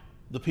 Now,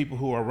 the people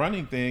who are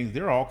running things,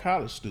 they're all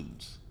college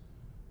students.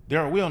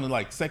 We on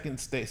the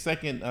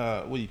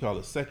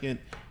second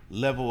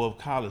level of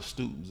college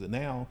students, and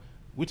now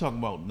we're talking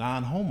about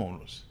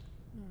non-homeowners.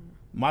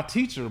 My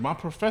teacher, my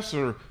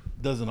professor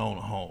doesn't own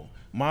a home.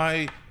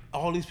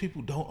 All these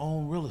people don't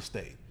own real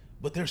estate,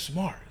 but they're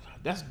smart.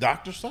 That's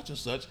Dr. Such and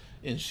Such,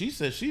 and she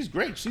says she's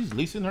great. She's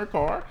leasing her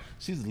car,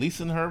 she's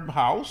leasing her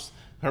house,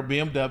 her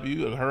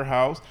BMW, her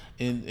house,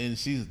 and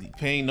she's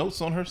paying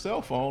notes on her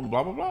cell phone,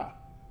 blah, blah, blah.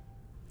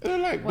 And they're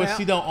like, but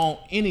she don't own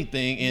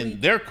anything,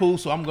 and they're cool,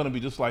 so I'm going to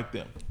be just like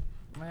them.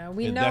 Well,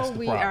 we know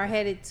we are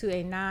headed to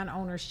a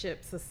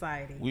non-ownership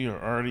society. We are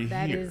already here.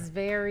 That is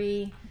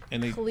very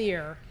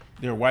clear.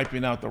 They're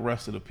wiping out the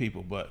rest of the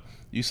people. But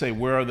you say,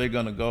 where are they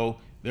going to go?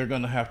 They're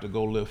going to have to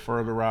go live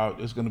further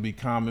out. It's going to be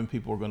common.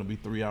 People are going to be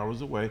 3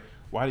 hours away.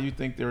 Why do you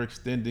think they're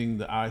extending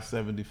the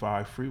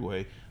I-75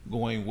 freeway,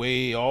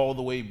 going all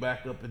the way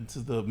back up into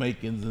the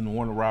Macons and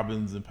Warner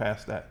Robins and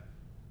past that?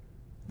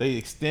 They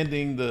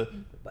extending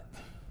But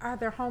are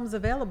there homes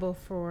available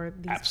for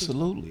these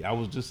Absolutely. People? I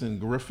was just in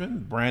Griffin,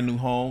 brand new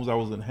homes. I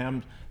was in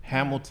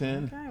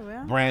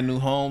Hamilton, brand new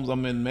homes.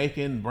 I'm in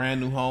Macon,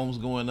 brand new homes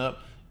going up.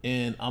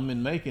 And I'm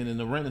in Macon, and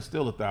the rent is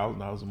still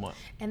 $1,000 a month.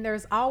 And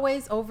there's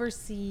always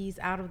overseas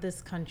out of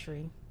this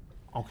country.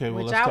 Okay,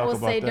 well, let's talk about that.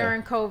 Which I will say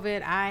during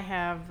COVID, I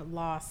have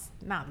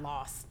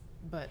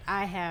but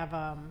I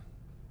have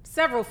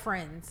several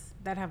friends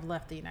that have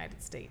left the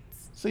United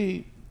States.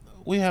 See,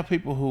 we have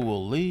people who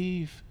will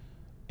leave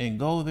and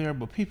go there,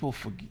 but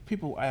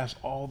people ask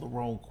all the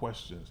wrong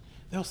questions.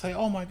 They'll say,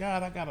 oh my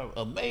God, I got an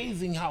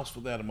amazing house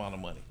for that amount of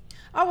money.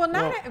 Oh, well,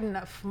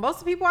 no, most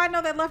of the people I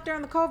know that left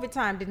during the COVID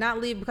time did not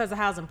leave because of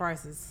housing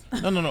prices.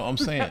 No. I'm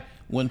saying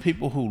when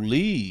people who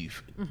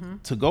leave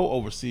to go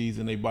overseas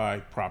and they buy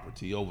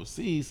property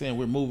overseas, saying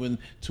we're moving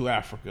to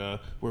Africa,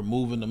 we're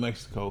moving to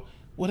Mexico,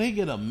 well, they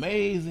get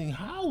amazing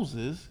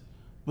houses,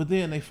 but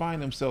then they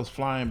find themselves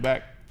flying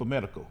back for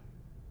medical.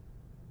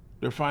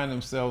 They're finding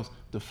themselves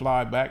to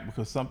fly back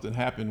because something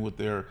happened with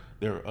their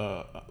their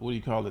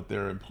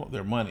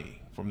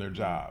money from their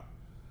job.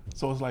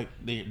 So it's like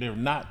they're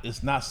not.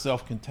 It's not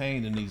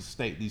self-contained in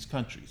these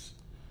countries.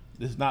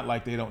 It's not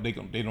like they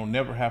don't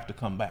never have to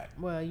come back.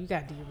 Well, you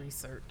got to do your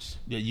research.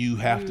 Yeah, you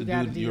have to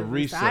do your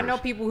research. I know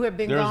people who have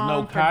been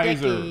gone for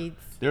decades.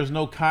 There's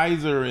no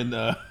Kaiser in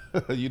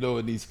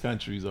in these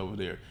countries over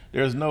there.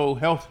 There's no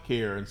health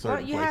care in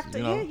certain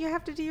places. You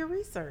have to do your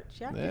research.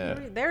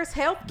 There's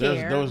health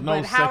care, there's no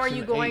but how are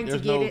you Section going 8, to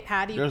get it?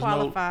 How do you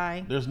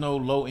qualify? There's no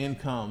low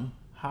income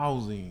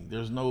housing.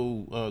 There's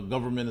no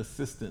government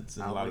assistance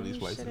in a lot of these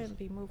places. You shouldn't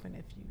be moving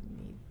if you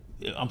need.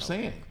 I'm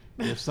saying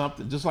if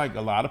something, just like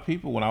a lot of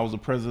people, when I was the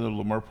president of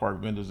Lamar Park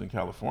Vendors in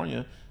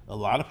California, a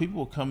lot of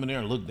people would come in there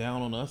and look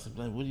down on us and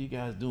be like, "What are you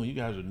guys doing? You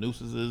guys are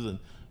nuisances," and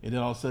then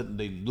all of a sudden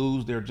they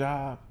lose their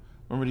job.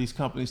 Remember, these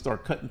companies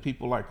start cutting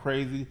people like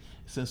crazy.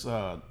 Since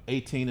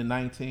 18 and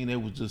 19,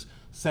 it was just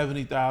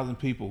 70,000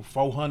 people,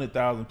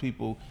 400,000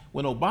 people.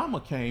 When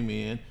Obama came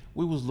in,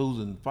 we was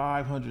losing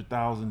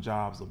 500,000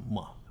 jobs a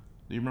month.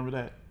 Do you remember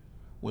that?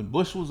 When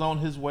Bush was on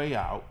his way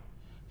out,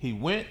 he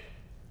went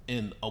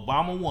and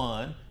Obama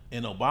won,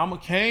 and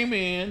Obama came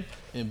in,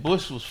 and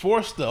Bush was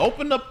forced to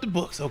open up the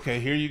books. Okay,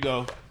 here you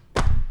go.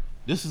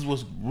 This is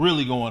what's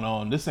really going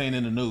on. This ain't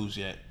in the news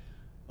yet.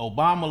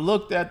 Obama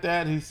looked at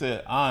that. He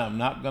said, "I am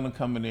not gonna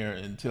come in there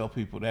and tell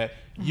people that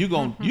you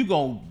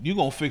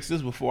gonna fix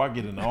this before I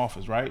get in the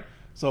office, right?"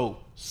 So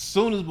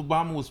soon as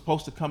Obama was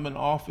supposed to come in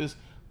office,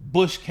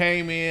 Bush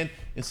came in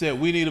and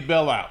said, "We need a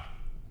bailout."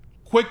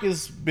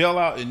 Quickest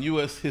bailout in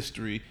U.S.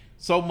 history.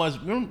 So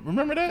much.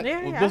 Remember that?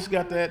 Yeah. Bush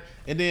got that,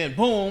 and then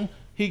boom,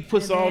 he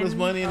puts all this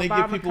money, and they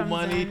give people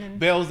money,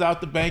 bails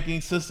out the banking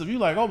system. You're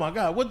like, oh my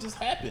God, what just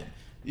happened?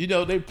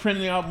 They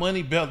printing out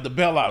money. The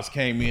bailouts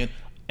came in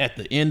at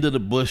the end of the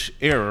Bush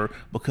era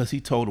because he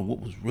told them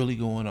what was really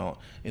going on.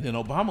 And then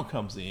Obama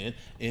comes in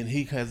and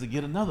he has to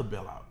get another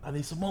bailout. I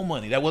need some more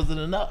money. That wasn't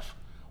enough.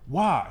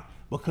 Why?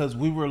 Because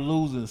we were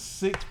losing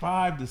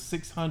 500,000 to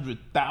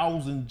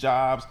 600,000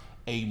 jobs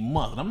a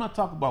month. And I'm not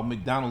talking about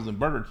McDonald's and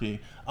Burger King.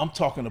 I'm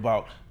talking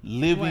about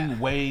living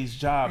wage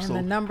jobs. And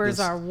the numbers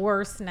are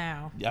worse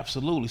now.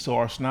 Absolutely. So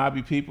our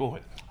snobby people,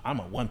 I'm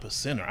a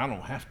 1%er. I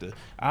don't have to.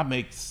 I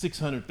make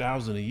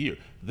 $600,000 a year.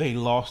 They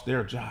lost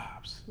their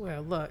jobs.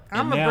 Well, look,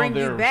 I'm gonna bring you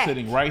back. And now they're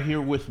sitting right here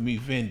with me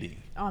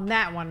vending. On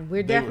that one,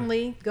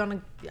 I'm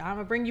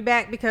gonna bring you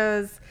back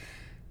because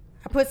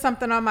I put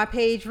something on my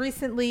page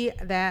recently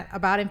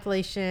about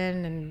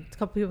inflation, and a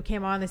couple people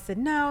came on and said,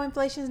 "No,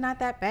 inflation's not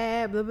that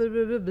bad." Blah blah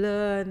blah blah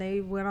blah, and they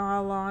went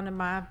all on in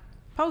my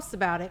post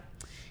about it.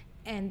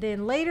 And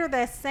then later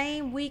that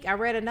same week, I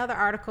read another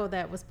article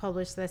that was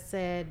published that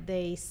said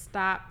they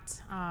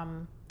stopped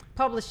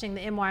publishing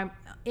the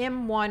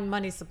M1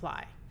 money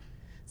supply.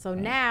 So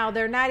now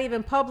they're not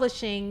even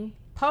publishing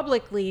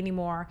publicly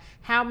anymore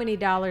how many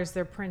dollars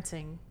they're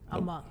printing a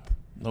month.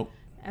 Nope.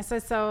 And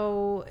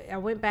so I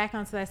went back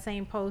onto that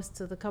same post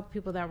to the couple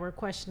people that were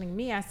questioning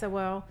me. I said,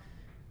 well,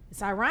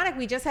 it's ironic.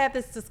 We just had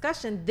this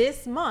discussion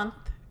this month.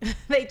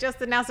 They just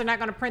announced they're not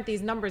going to print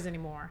these numbers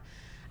anymore.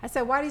 I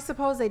said, why do you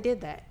suppose they did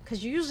that?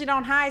 Because you usually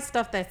don't hide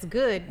stuff that's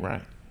good.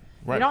 Right.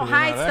 You don't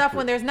hide stuff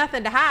when there's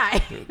nothing to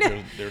hide.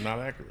 They're not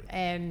accurate.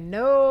 And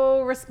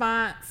no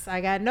response.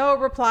 I got no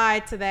reply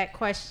to that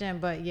question.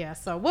 But yeah,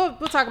 so we'll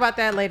talk about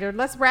that later.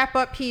 Let's wrap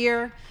up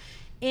here.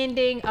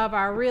 Ending of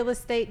our real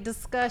estate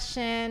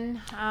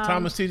discussion.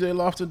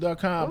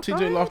 ThomasTJLofton.com.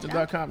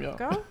 TJLofton.com, y'all.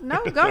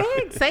 Go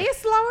ahead. Say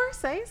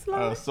it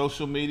slower.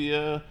 Social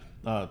media,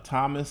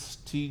 Thomas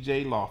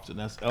TJ Lofton.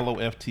 That's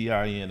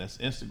LOFTIN. That's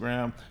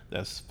Instagram.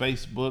 That's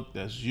Facebook.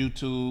 That's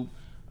YouTube.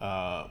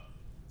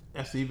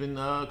 That's even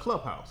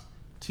Clubhouse.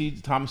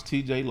 Thomas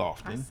TJ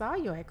Lofton. I saw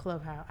you at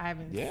Clubhouse. I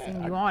haven't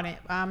seen you on it.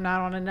 I'm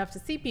not on enough to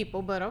see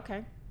people, but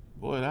okay.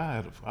 Boy,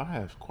 I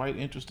have quite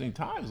interesting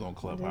times on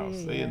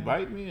Clubhouse. They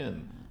invite me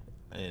and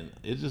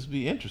it just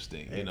be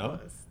interesting,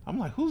 I'm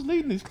like, who's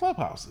leading these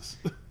clubhouses?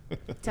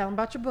 Tell them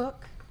about your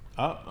book.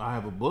 I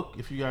have a book.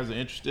 If you guys are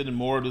interested in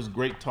more of this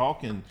great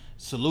talk and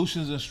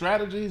solutions and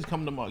strategies,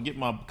 come to get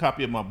my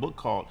copy of my book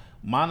called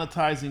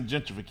Monetizing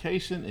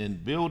Gentrification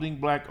and Building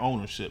Black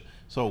Ownership.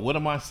 So what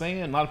am I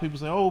saying? A lot of people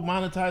say, oh,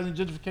 monetizing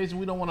gentrification,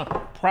 we don't want to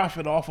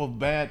profit off of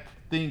bad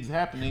things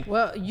happening.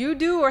 Well, you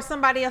do, or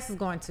somebody else is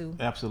going to.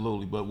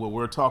 Absolutely. But what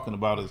we're talking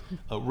about is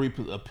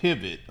a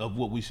pivot of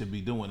what we should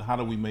be doing. How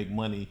do we make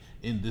money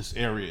in this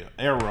era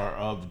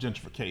of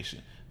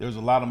gentrification? There's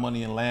a lot of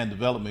money in land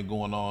development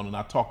going on, and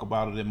I talk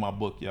about it in my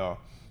book, y'all.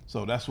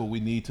 So that's what we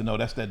need to know.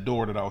 That's that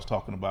door that I was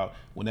talking about.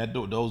 When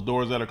those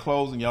doors that are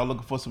closing, y'all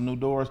looking for some new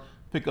doors,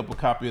 pick up a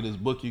copy of this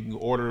book, you can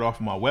order it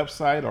off my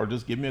website or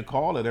just give me a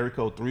call at area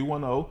code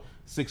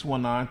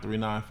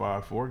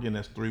 310-619-3954. Again,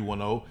 that's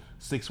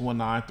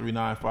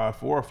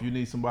 310-619-3954. If you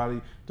need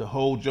somebody to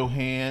hold your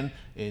hand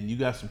and you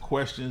got some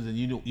questions and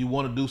you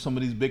want to do some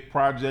of these big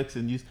projects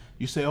and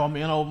you say, oh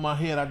man, over my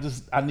head,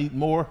 I need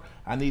more,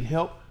 I need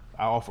help.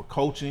 I offer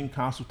coaching,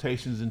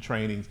 consultations, and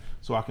trainings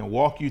so I can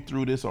walk you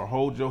through this or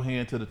hold your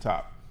hand to the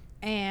top.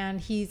 And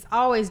he's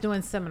always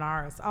doing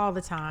seminars all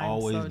the time.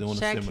 Always doing a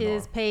seminar. Check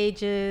his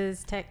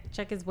pages,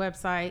 check his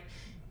website.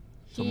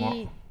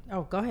 Tomorrow.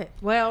 Oh, go ahead.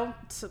 Well,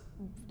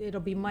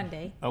 it'll be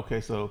Monday.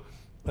 Okay, so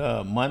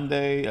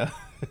Monday,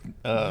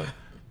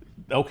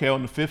 okay,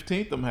 on the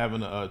 15th, I'm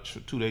having a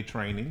 2-day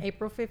training.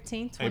 April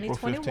 15th, 2021. April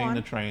 15th,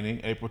 the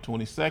training. April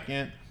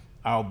 22nd,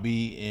 I'll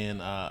be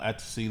at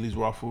the Seeley's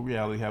Raw Food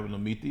Reality having to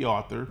meet the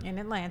author. In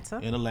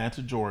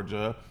Atlanta,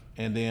 Georgia.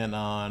 And then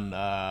on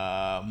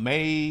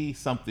May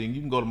something,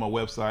 you can go to my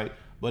website,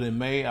 but in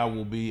May I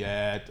will be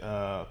at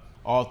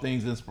All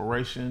Things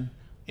Inspiration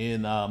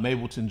in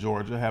Mableton,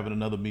 Georgia, having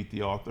another Meet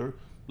the Author.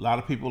 A lot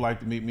of people like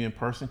to meet me in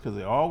person because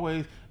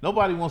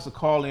nobody wants to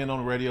call in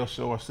on a radio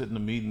show or sit in a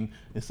meeting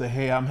and say,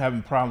 hey, I'm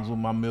having problems with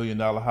my $1 million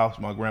house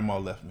my grandma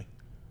left me.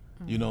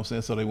 You know what I'm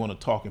saying? So they want to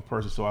talk in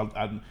person. So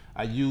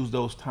I use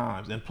those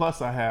times. And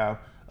plus I have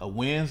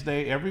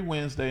every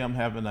Wednesday I'm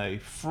having a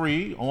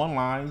free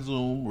online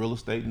Zoom real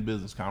estate and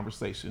business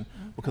conversation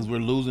because we're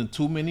losing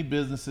too many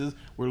businesses.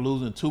 We're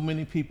losing too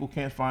many people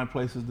can't find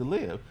places to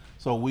live.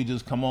 So we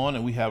just come on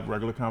and we have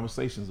regular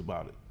conversations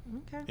about it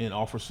and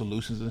offer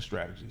solutions and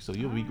strategies. So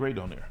you'll be great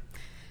on there.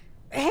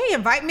 Hey,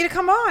 invite me to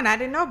come on. I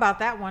didn't know about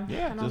that one.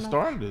 Yeah, just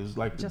started. It's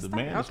like the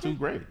demand is too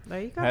great.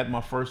 There you go. I had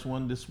my first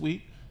one this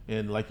week.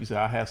 And like you said,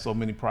 I had so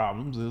many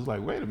problems. It was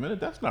like, wait a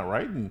minute, that's not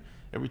right. And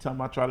every time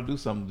I try to do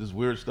something, this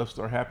weird stuff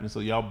start happening.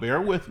 So y'all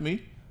bear with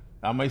me.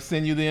 I may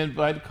send you the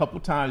invite a couple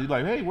times. You're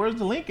like, hey, where's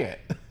the link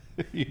at?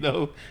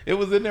 It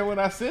was in there when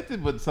I sent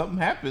it, but something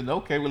happened.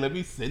 Okay, well, let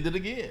me send it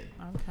again.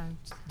 Okay.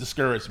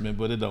 Discouragement,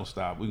 but it don't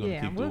stop. We're going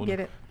to keep doing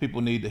it.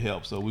 People need the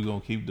help, so we're going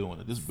to keep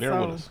doing it. Just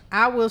bear with us.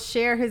 I will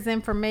share his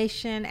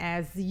information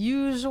as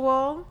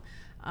usual.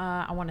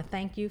 I want to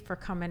thank you for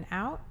coming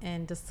out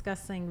and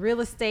discussing real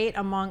estate,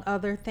 among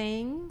other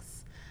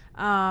things.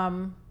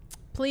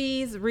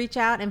 Please reach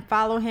out and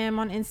follow him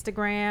on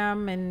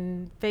Instagram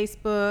and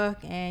Facebook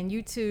and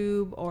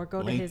YouTube, or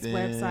go to his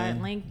website,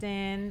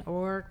 LinkedIn,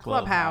 or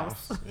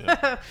Clubhouse.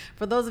 Yeah.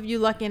 For those of you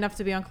lucky enough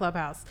to be on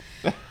Clubhouse.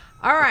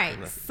 All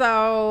right.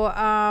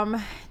 So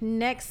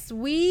next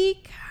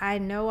week, I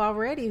know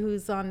already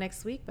who's on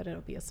next week, but it'll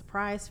be a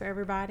surprise for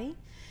everybody.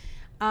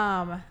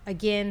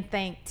 Again,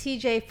 thank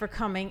TJ for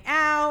coming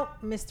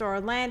out. Mr.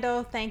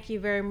 Orlando, thank you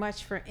very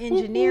much for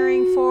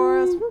engineering for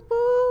us.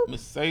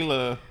 Miss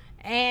Sailor.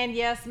 And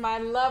yes, my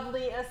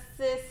lovely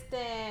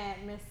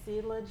assistant, Miss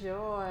Sela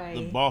Joy.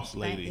 The boss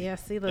lady.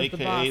 Yes, Sela's the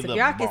boss. If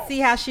y'all can see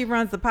how she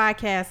runs the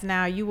podcast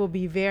now, you will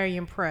be very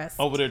impressed.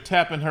 Over there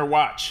tapping her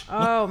watch.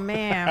 Oh,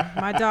 man.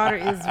 My daughter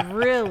is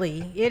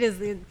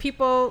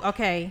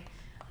okay.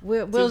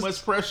 Too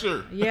much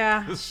pressure.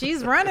 Yeah,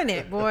 she's running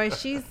it, boy.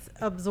 She's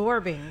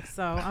absorbing.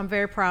 So I'm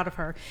very proud of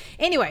her.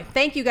 Anyway,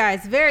 thank you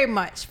guys very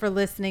much for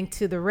listening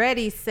to the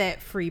Ready,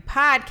 Set, Free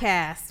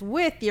podcast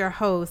with your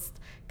host,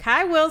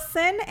 Kai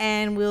Wilson,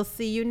 and we'll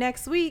see you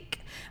next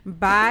week.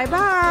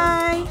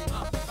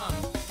 Bye-bye.